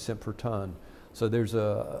 $2.50 per ton. So there's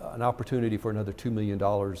an opportunity for another $2 million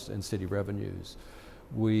in city revenues.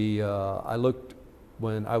 I looked,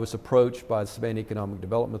 when I was approached by the Savannah Economic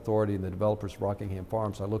Development Authority and the developers of Rockingham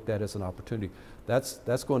Farms, I looked at it as an opportunity.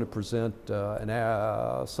 That's going to present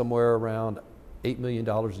somewhere around $8 million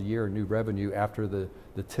a year in new revenue after the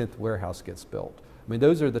 10th warehouse gets built. I mean,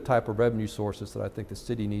 those are the type of revenue sources that I think the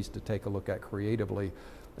city needs to take a look at creatively.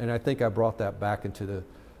 And I think I brought that back into the,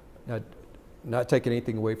 not taking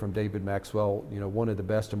anything away from David Maxwell, you know, one of the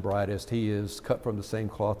best and brightest. He is cut from the same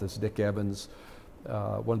cloth as Dick Evans,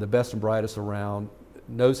 one of the best and brightest around,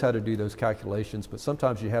 knows how to do those calculations, but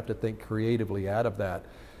sometimes you have to think creatively out of that.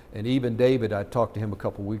 And even David, I talked to him a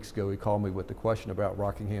couple weeks ago, he called me with the question about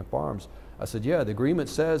Rockingham Farms. I said, yeah, the agreement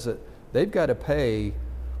says that they've got to pay,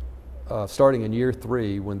 starting in year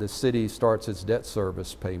 3, when the city starts its debt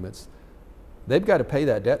service payments, they've got to pay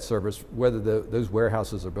that debt service whether those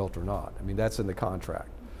warehouses are built or not. I mean, that's in the contract.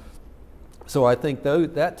 So I think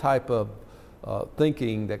that type of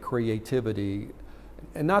thinking, that creativity,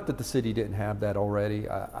 and not that the city didn't have that already.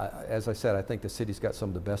 As I said, I think the city's got some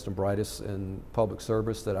of the best and brightest in public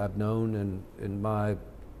service that I've known in my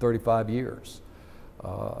 35 years.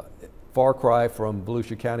 Far cry from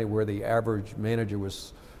Volusia County, where the average manager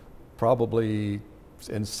was probably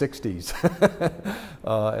in 60s.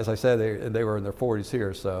 As I said, they were in their 40s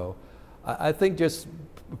here. So I think just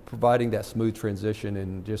providing that smooth transition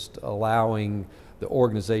and just allowing the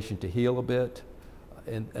organization to heal a bit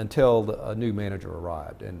until a new manager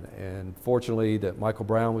arrived. And fortunately that Michael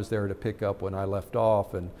Brown was there to pick up when I left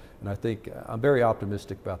off. And I think I'm very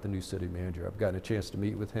optimistic about the new city manager. I've gotten a chance to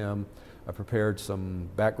meet with him. I prepared some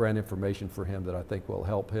background information for him that I think will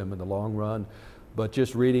help him in the long run. But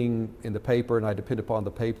just reading in the paper, and I depend upon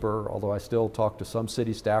the paper, although I still talk to some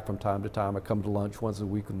city staff from time to time. I come to lunch once a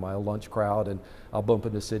week with my lunch crowd, and I'll bump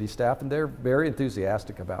into city staff, and they're very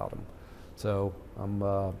enthusiastic about him. So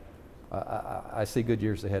I see good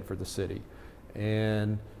years ahead for the city.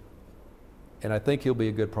 And I think he'll be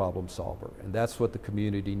a good problem solver. And that's what the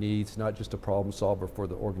community needs, not just a problem solver for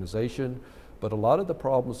the organization, but a lot of the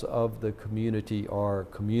problems of the community are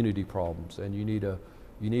community problems, and you need a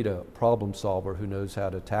problem solver who knows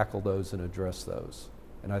how to tackle those and address those.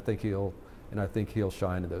 And I think he'll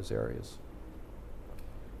shine in those areas.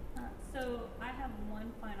 So I have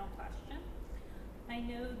one final question. I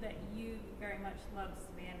know that you very much love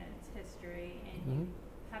Savannah's history, and you,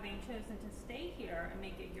 having chosen to stay here and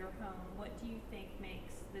make it your home, what do you think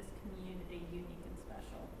makes this community unique and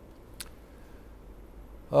special?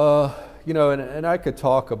 You know, and I could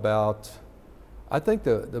talk about, I think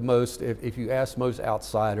the most, if you ask most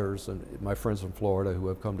outsiders and my friends from Florida who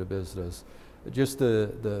have come to visit us, just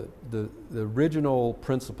the original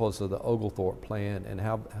principles of the Oglethorpe plan and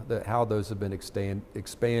how those have been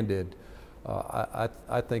expanded,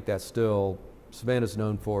 I think that's still, Savannah's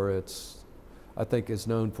known for its, I think is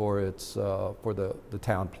known for its, for the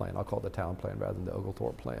town plan. I'll call it the town plan rather than the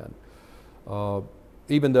Oglethorpe plan.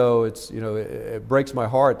 Even though it's, you know, it breaks my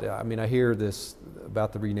heart. I mean, I hear this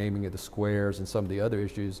about the renaming of the squares and some of the other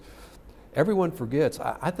issues. Everyone forgets.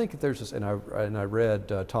 I think that there's this, and I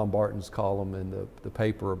read Tom Barton's column in the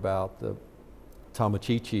paper about the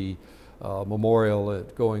Tomachichi memorial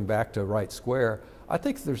going back to Wright Square. I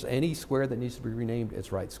think if there's any square that needs to be renamed,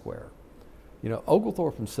 it's Wright Square. You know,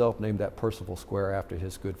 Oglethorpe himself named that Percival Square after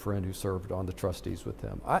his good friend who served on the trustees with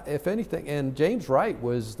him. If anything, and James Wright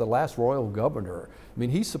was the last royal governor. I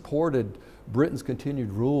mean, he supported Britain's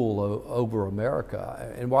continued rule over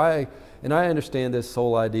America. And why? And I understand this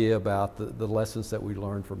whole idea about the lessons that we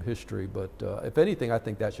learned from history, but if anything, I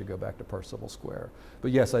think that should go back to Percival Square.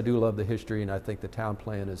 But yes, I do love the history, and I think the town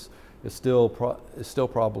plan is still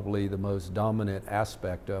probably the most dominant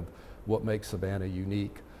aspect of what makes Savannah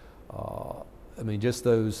unique. I mean, just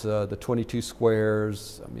those, the 22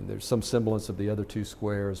 squares, I mean, there's some semblance of the other 2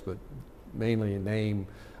 squares, but mainly in name.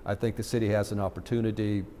 I think the city has an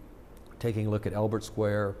opportunity taking a look at Albert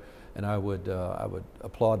Square, and I would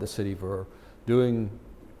applaud the city for doing,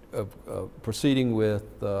 proceeding with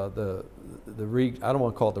I don't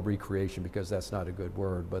want to call it the recreation because that's not a good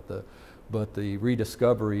word, but the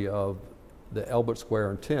rediscovery of the Albert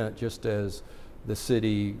Square intent, just as the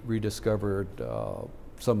city rediscovered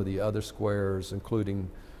some of the other squares, including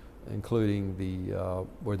the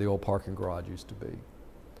where the old parking garage used to be.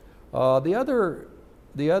 The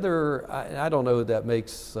other, I don't know that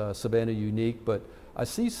makes Savannah unique, but I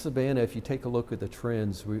see Savannah, if you take a look at the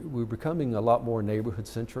trends, we're becoming a lot more neighborhood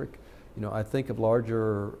centric. You know, I think of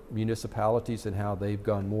larger municipalities and how they've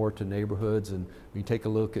gone more to neighborhoods, and when you take a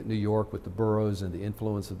look at New York with the boroughs and the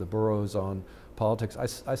influence of the boroughs on politics,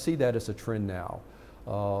 I see that as a trend now.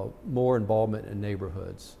 More involvement in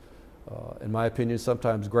neighborhoods. In my opinion,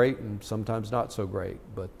 sometimes great and sometimes not so great,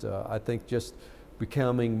 but I think just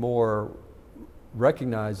becoming more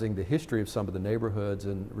recognizing the history of some of the neighborhoods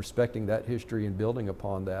and respecting that history and building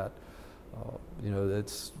upon that. You know,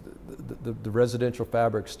 it's the residential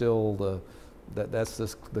fabric still that's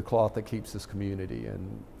the cloth that keeps this community,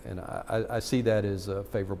 and I see that as a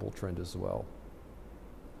favorable trend as well.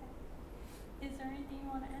 Is there anything you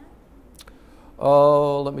want to add?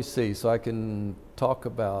 Oh, let me see. So I can talk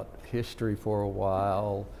about history for a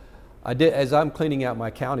while. As I'm cleaning out my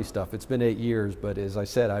county stuff, it's been 8 years, but as I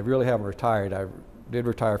said, I really haven't retired. I did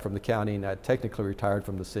retire from the county, and I technically retired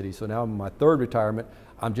from the city. So now I'm in my 3rd retirement.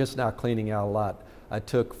 I'm just now cleaning out a lot. I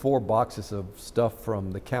took 4 boxes of stuff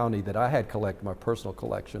from the county that I had collected, my personal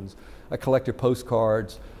collections. I collected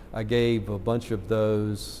postcards. I gave a bunch of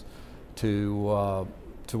those to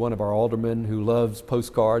one of our aldermen who loves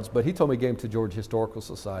postcards, but he told me to give them to Georgia Historical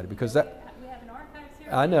Society because that. We have an archives here.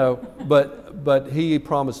 I know, but he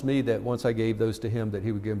promised me that once I gave those to him that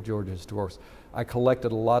he would give them to Georgia Historical. I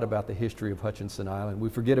collected a lot about the history of Hutchinson Island. We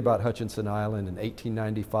forget about Hutchinson Island in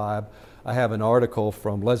 1895. I have an article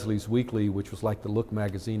from Leslie's Weekly, which was like the Look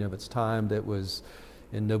magazine of its time, that was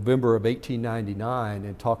in November of 1899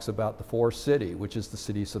 and talks about the Forest City, which is the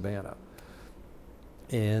city of Savannah.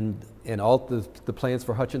 And all the plans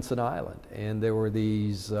for Hutchinson Island. And there were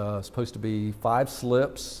these supposed to be 5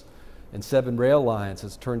 slips and 7 rail lines.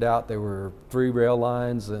 As it turned out, there were 5 rail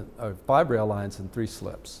lines and 3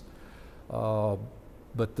 slips.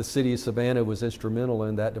 But the city of Savannah was instrumental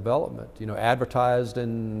in that development. You know, advertised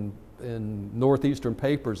in northeastern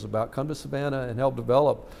papers about come to Savannah and help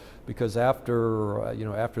develop, because after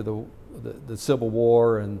after the Civil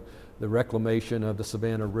War and the reclamation of the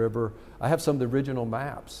Savannah River, I have some of the original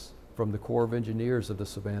maps from the Corps of Engineers of the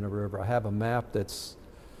Savannah River. I have a map that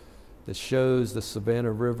shows the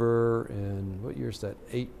Savannah River in, what year is that,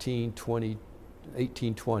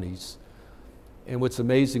 1820s. And what's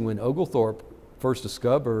amazing, when Oglethorpe first set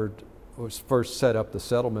up the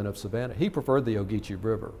settlement of Savannah, he preferred the Ogeechee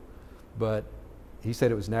River, but he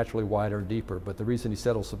said it was naturally wider and deeper. But the reason he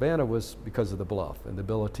settled Savannah was because of the bluff and the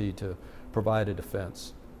ability to provide a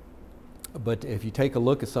defense. But if you take a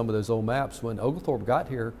look at some of those old maps, when Oglethorpe got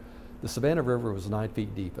here, the Savannah River was 9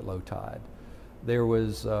 feet deep at low tide. There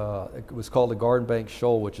was, it was called the Garden Bank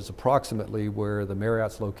Shoal, which is approximately where the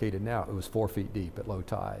Marriott's located now. It was 4 feet deep at low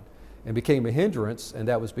tide and became a hindrance, and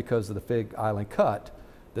that was because of the Fig Island cut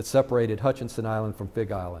that separated Hutchinson Island from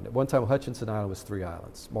Fig Island. At one time, Hutchinson Island was 3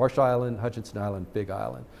 islands: Marsh Island, Hutchinson Island, Fig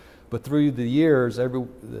Island. But through the years, the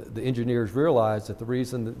engineers realized that the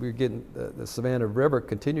reason that we were getting the Savannah River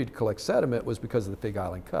continued to collect sediment was because of the Fig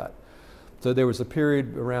Island cut. So there was a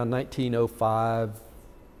period around 1905,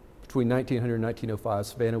 between 1900 and 1905,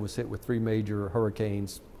 Savannah was hit with 3 major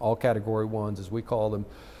hurricanes, all Category 1s as we call them,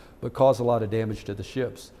 but caused a lot of damage to the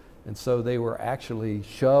ships. And so they were actually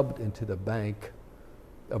shoved into the bank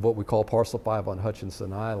of what we call Parcel 5 on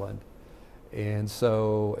Hutchinson Island. And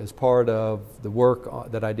so as part of the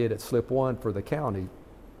work that I did at Slip 1 for the county,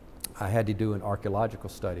 I had to do an archaeological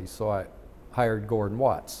study. So I hired Gordon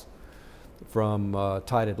Watts from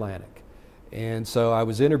Tide Atlantic. And so I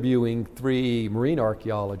was interviewing 3 marine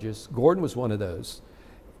archaeologists. Gordon was one of those.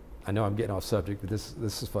 I know I'm getting off subject, but this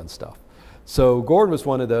is fun stuff. So Gordon was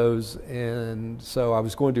one of those, and so I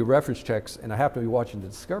was going to do reference checks, and I happened to be watching the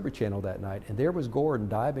Discovery Channel that night, and there was Gordon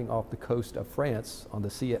diving off the coast of France on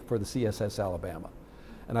for the CSS Alabama.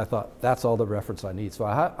 And I thought, that's all the reference I need. So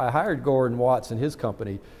I hired Gordon Watts and his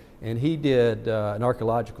company, and he did an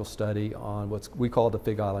archaeological study on what we call the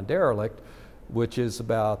Fig Island derelict, which is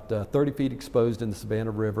about 30 feet exposed in the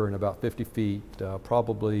Savannah River and about 50 feet,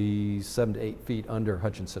 probably 7 to 8 feet under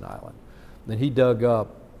Hutchinson Island. Then he dug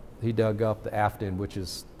up the aft end, which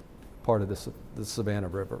is part of the Savannah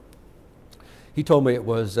River. He told me it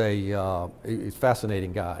was he's a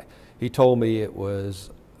fascinating guy. He told me it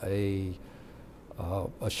was a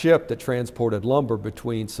ship that transported lumber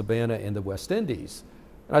between Savannah and the West Indies.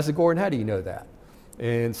 And I said, Gordon, how do you know that?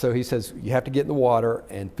 And so he says, you have to get in the water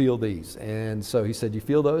and feel these. And so he said, you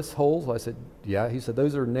feel those holes? I said, yeah. He said,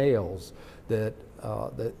 those are nails that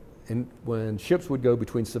when ships would go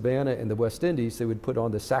between Savannah and the West Indies, they would put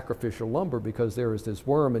on the sacrificial lumber because there was this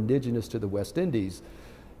worm indigenous to the West Indies.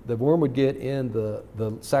 The worm would get in the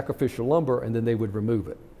sacrificial lumber and then they would remove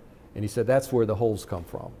it. And he said, that's where the holes come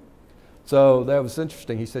from. So that was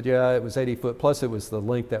interesting. He said, yeah, it was 80 foot, plus it was the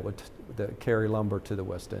link that would carry lumber to the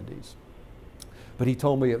West Indies. But he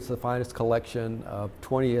told me it's the finest collection of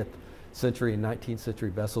 20th century and 19th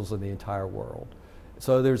century vessels in the entire world.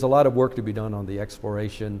 So there's a lot of work to be done on the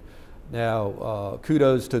exploration. Now,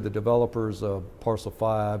 kudos to the developers of Parcel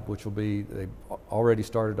 5, which will be, they've already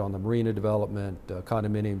started on the marina development,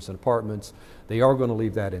 condominiums and apartments. They are going to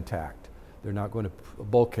leave that intact. They're not going to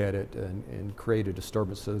bulkhead it and create a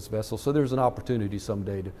disturbance to this vessel. So there's an opportunity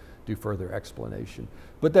someday to do further explanation.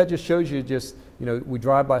 But that just shows you we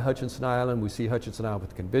drive by Hutchinson Island, we see Hutchinson Island with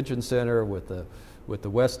the convention center, with the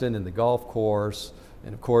Westin and the golf course,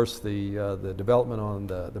 and of course the development on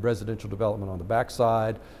the residential development on the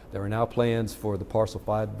backside. There are now plans for the Parcel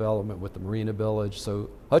 5 development with the Marina Village. So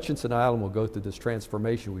Hutchinson Island will go through this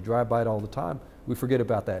transformation. We drive by it all the time. We forget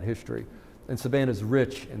about that history. And Savannah's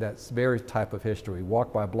rich in that very type of history. We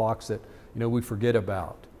walk by blocks that we forget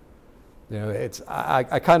about.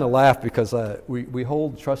 I kind of laugh because we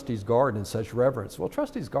hold Trustee's Garden in such reverence. Well,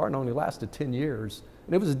 Trustee's Garden only lasted 10 years,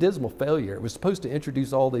 and it was a dismal failure. It was supposed to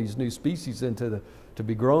introduce all these new species to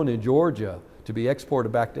be grown in Georgia, to be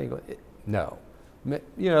exported back to England. No.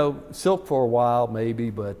 Silk for a while maybe,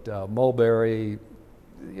 but mulberry,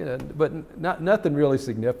 but nothing really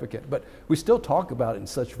significant. But we still talk about it in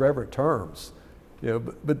such reverent terms,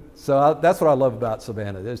 So that's what I love about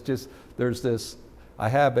Savannah. There's this. I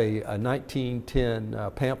have a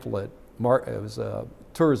 1910 pamphlet. It was a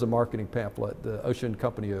tourism marketing pamphlet. The Ocean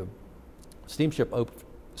Company of Steamship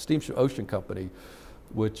Ocean Company,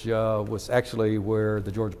 which was actually where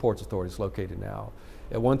the Georgia Ports Authority is located now.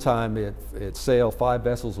 At one time, it sailed 5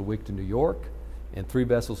 vessels a week to New York and 3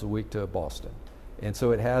 vessels a week to Boston. And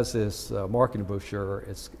so it has this marketing brochure,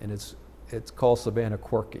 it's called Savannah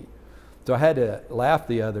Quirky. So I had to laugh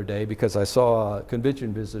the other day because I saw a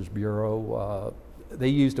Convention Visitors Bureau, they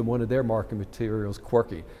used in one of their marketing materials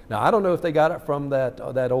Quirky. Now I don't know if they got it from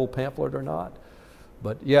that old pamphlet or not,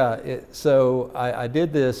 but yeah, so I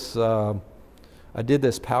did this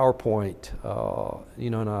PowerPoint,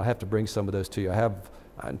 and I'll have to bring some of those to you.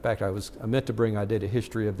 In fact, I did a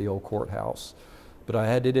history of the old courthouse, but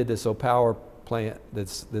I did this old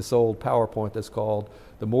this old PowerPoint that's called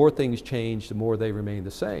 "The More Things Change, the More They Remain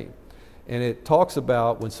the Same," and it talks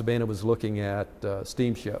about when Savannah was looking at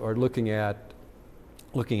steamship or looking at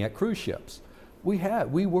cruise ships. We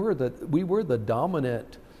were the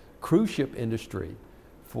dominant cruise ship industry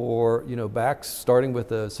for back starting with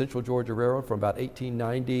the Central Georgia Railroad from about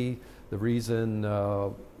 1890. The reason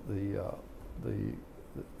the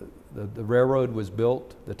railroad was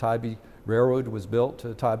built, the Tybee Railroad was built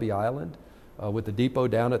to Tybee Island. With the depot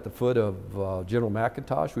down at the foot of General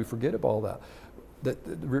McIntosh, we forget about all that.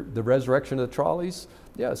 The resurrection of the trolleys,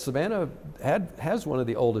 yeah, Savannah has one of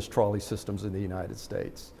the oldest trolley systems in the United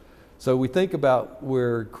States. So we think about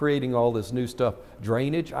we're creating all this new stuff.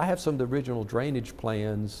 Drainage, I have some of the original drainage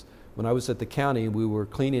plans. When I was at the county, we were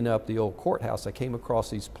cleaning up the old courthouse. I came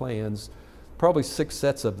across these plans, probably 6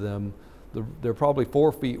 sets of them. They're probably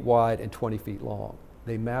 4 feet wide and 20 feet long.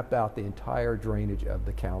 They map out the entire drainage of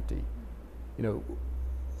the county.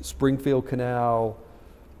 Springfield Canal,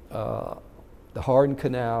 the Hardin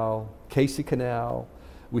Canal, Casey Canal.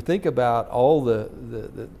 We think about all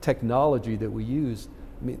the technology that we use.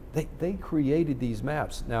 I mean, they created these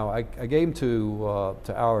maps. Now, I gave them to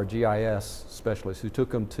our GIS specialists who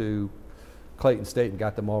took them to Clayton State and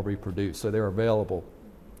got them all reproduced, so they're available.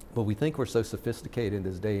 But we think we're so sophisticated in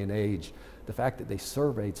this day and age. The fact that they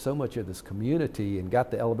surveyed so much of this community and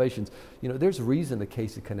got the elevations, you know, there's a reason the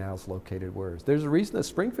Casey Canal's located where it is. There's a reason the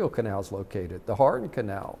Springfield Canal's located, the Hardin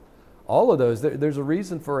Canal. All of those, there's a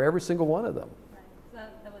reason for every single one of them. Right. So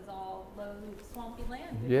that was all low, swampy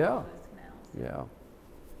land. Yeah. Those canals. Yeah.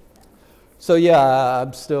 So yeah,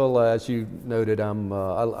 I'm still, as you noted, I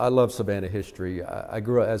love Savannah history. I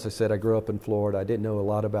grew up, as I said, I grew up in Florida. I didn't know a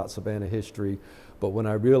lot about Savannah history, but when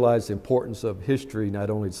I realized the importance of history, not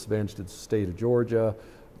only to Savannah, to the state of Georgia,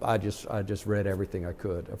 I just read everything I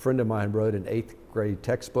could. A friend of mine wrote an 8th grade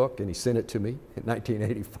textbook, and he sent it to me in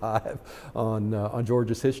 1985 on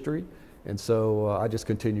Georgia's history, and so I just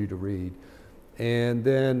continued to read. And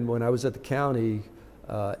then when I was at the county,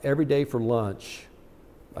 every day for lunch,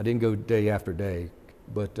 I didn't go day after day,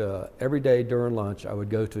 but every day during lunch, I would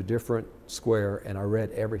go to a different square, and I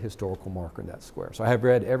read every historical marker in that square. So I have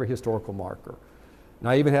read every historical marker. And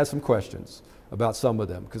I even had some questions about some of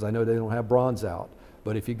them, because I know they don't have bronze out.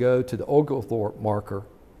 But if you go to the Oglethorpe marker,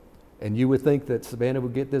 and you would think that Savannah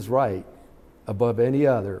would get this right above any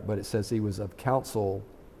other, but it says he was of counsel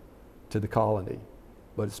to the colony,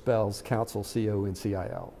 but it spells counsel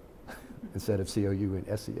C-O-N-C-I-L instead of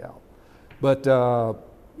C-O-U-N-S-E-L. But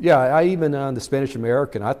yeah, I even on the Spanish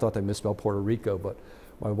American, I thought they misspelled Puerto Rico, but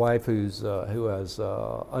my wife, who has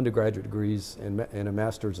undergraduate degrees and a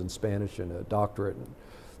master's in Spanish and a doctorate,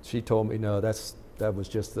 she told me no, that was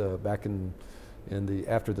just back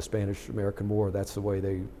after the Spanish American War. That's the way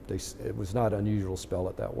it was not unusual to spell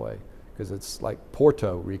it that way, because it's like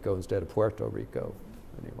Puerto Rico instead of Puerto Rico.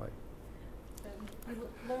 Anyway. You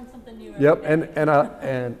learn something new. Yep,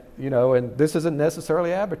 and you know, and this isn't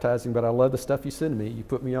necessarily advertising, but I love the stuff you send me. You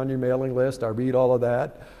put me on your mailing list. I read all of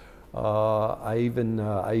that. I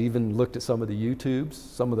even looked at some of the YouTubes,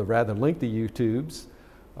 some of the rather lengthy YouTubes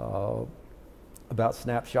about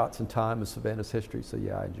snapshots in time of Savannah's history. So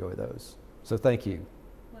yeah, I enjoy those. So thank you.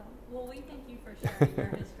 Well, we thank you for sharing your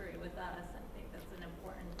history with us. I think that's an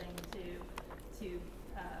important thing to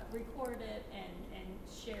record it and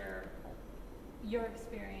share your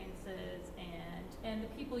experiences and the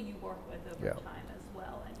people you work with over time as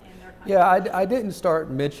well and their contributions. Yeah, I didn't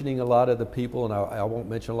start mentioning a lot of the people, and I won't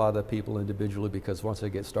mention a lot of the people individually, because once I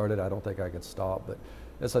get started, I don't think I can stop. But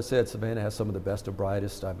as I said, Savannah has some of the best and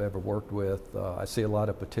brightest I've ever worked with. I see a lot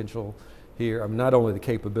of potential here. I mean, not only the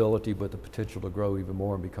capability, but the potential to grow even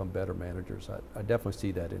more and become better managers. I definitely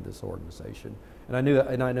see that in this organization, and I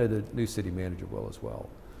know the new city manager will as well.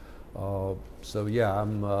 So yeah,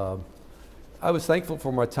 I was thankful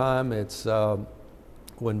for my time. It's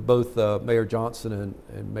when both Mayor Johnson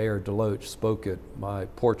and Mayor Deloach spoke at my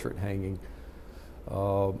portrait hanging.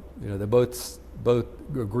 You know, they both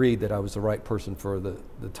agreed that I was the right person for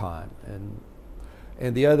the time.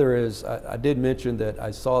 And the other is, I did mention that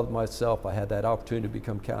I saw myself, I had that opportunity to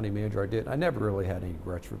become county manager. I did. I never really had any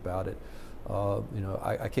regrets about it. You know,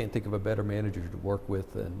 I can't think of a better manager to work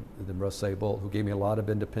with than Russ Sable, who gave me a lot of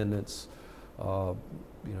independence.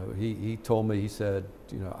 You know, he told me, he said,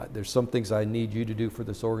 you know, there's some things I need you to do for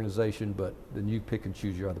this organization, but then you pick and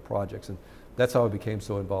choose your other projects. And that's how I became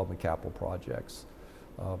so involved in capital projects.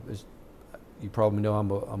 You probably know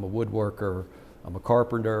I'm a woodworker, I'm a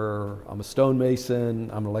carpenter, I'm a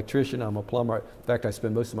stonemason, I'm an electrician, I'm a plumber. In fact, I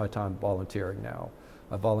spend most of my time volunteering now.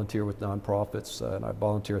 I volunteer with nonprofits and I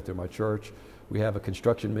volunteer through my church. We have a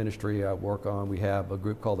construction ministry I work on. We have a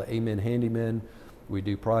group called the Amen Handymen. We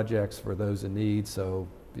do projects for those in need. So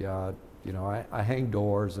yeah, you know, I hang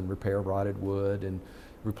doors and repair rotted wood and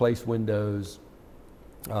replace windows.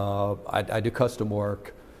 I do custom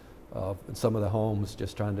work in some of the homes,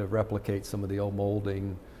 just trying to replicate some of the old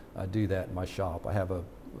molding. I do that in my shop. I have a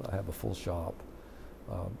full shop.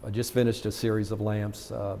 I just finished a series of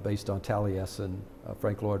lamps based on Taliesin,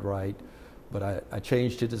 Frank Lloyd Wright, but I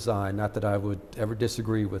changed his design. Not that I would ever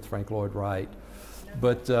disagree with Frank Lloyd Wright,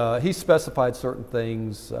 but he specified certain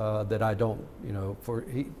things that I don't, you know,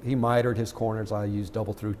 he mitered his corners. I used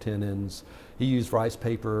double through tenons. He used rice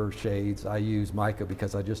paper shades. I use mica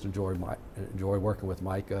because I just enjoy working with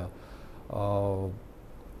mica.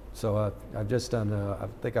 So I've just done, I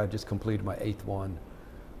think I just completed my 8th one.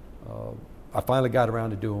 I finally got around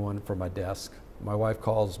to doing one for my desk. My wife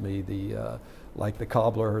calls me like the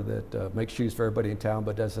cobbler that makes shoes for everybody in town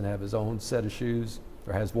but doesn't have his own set of shoes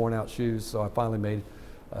or has worn out shoes. So I finally made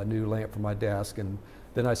a new lamp for my desk. And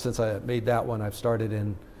then since I made that one, I've started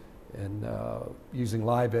in using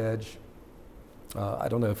live edge. I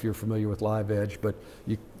don't know if you're familiar with live edge, but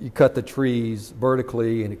you cut the trees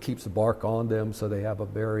vertically and it keeps the bark on them so they have a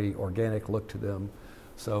very organic look to them.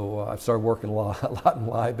 So I've started working a lot in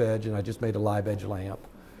live edge, and I just made a live edge lamp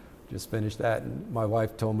just finished that. And my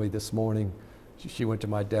wife told me this morning, she went to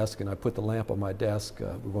my desk and I put the lamp on my desk.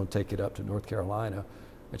 We're going to take it up to North Carolina.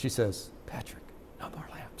 And she says, Patrick, no more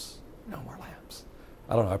lamps, no more lamps.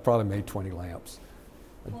 I don't know, I probably made 20 lamps.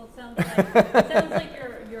 Well, it sounds like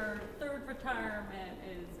your third retirement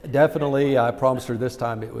is Definitely, I promised her this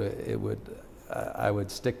time I would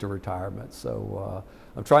stick to retirement. So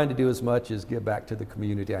I'm trying to do as much as give back to the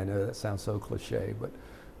community. I know that sounds so cliche,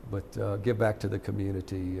 but give back to the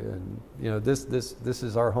community. And you know, this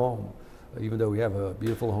is our home. Even though we have a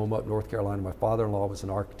beautiful home up North Carolina, my father-in-law was an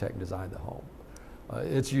architect and designed the home.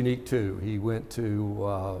 It's unique too. He went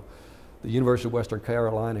to the University of Western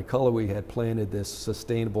Carolina in Cullowhee, had planted this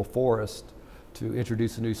sustainable forest to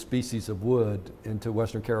introduce a new species of wood into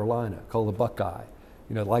Western Carolina called the buckeye,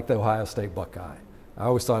 you know, like the Ohio State buckeye. I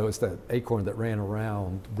always thought it was that acorn that ran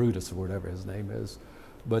around, Brutus or whatever his name is.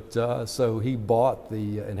 But so he bought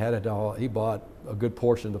he bought a good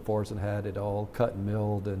portion of the forest and had it all cut and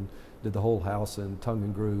milled and did the whole house in tongue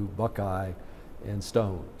and groove buckeye and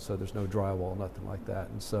stone. So there's no drywall, nothing like that.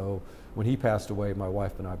 And so when he passed away, my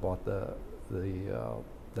wife and I bought the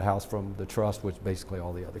house from the trust, which basically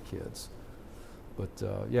all the other kids.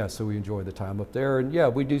 But yeah, so we enjoy the time up there. And yeah,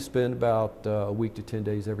 we do spend about a week to 10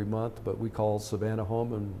 days every month, but we call Savannah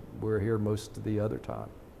home and we're here most of the other time.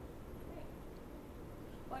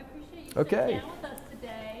 Well, I appreciate you Okay. sitting down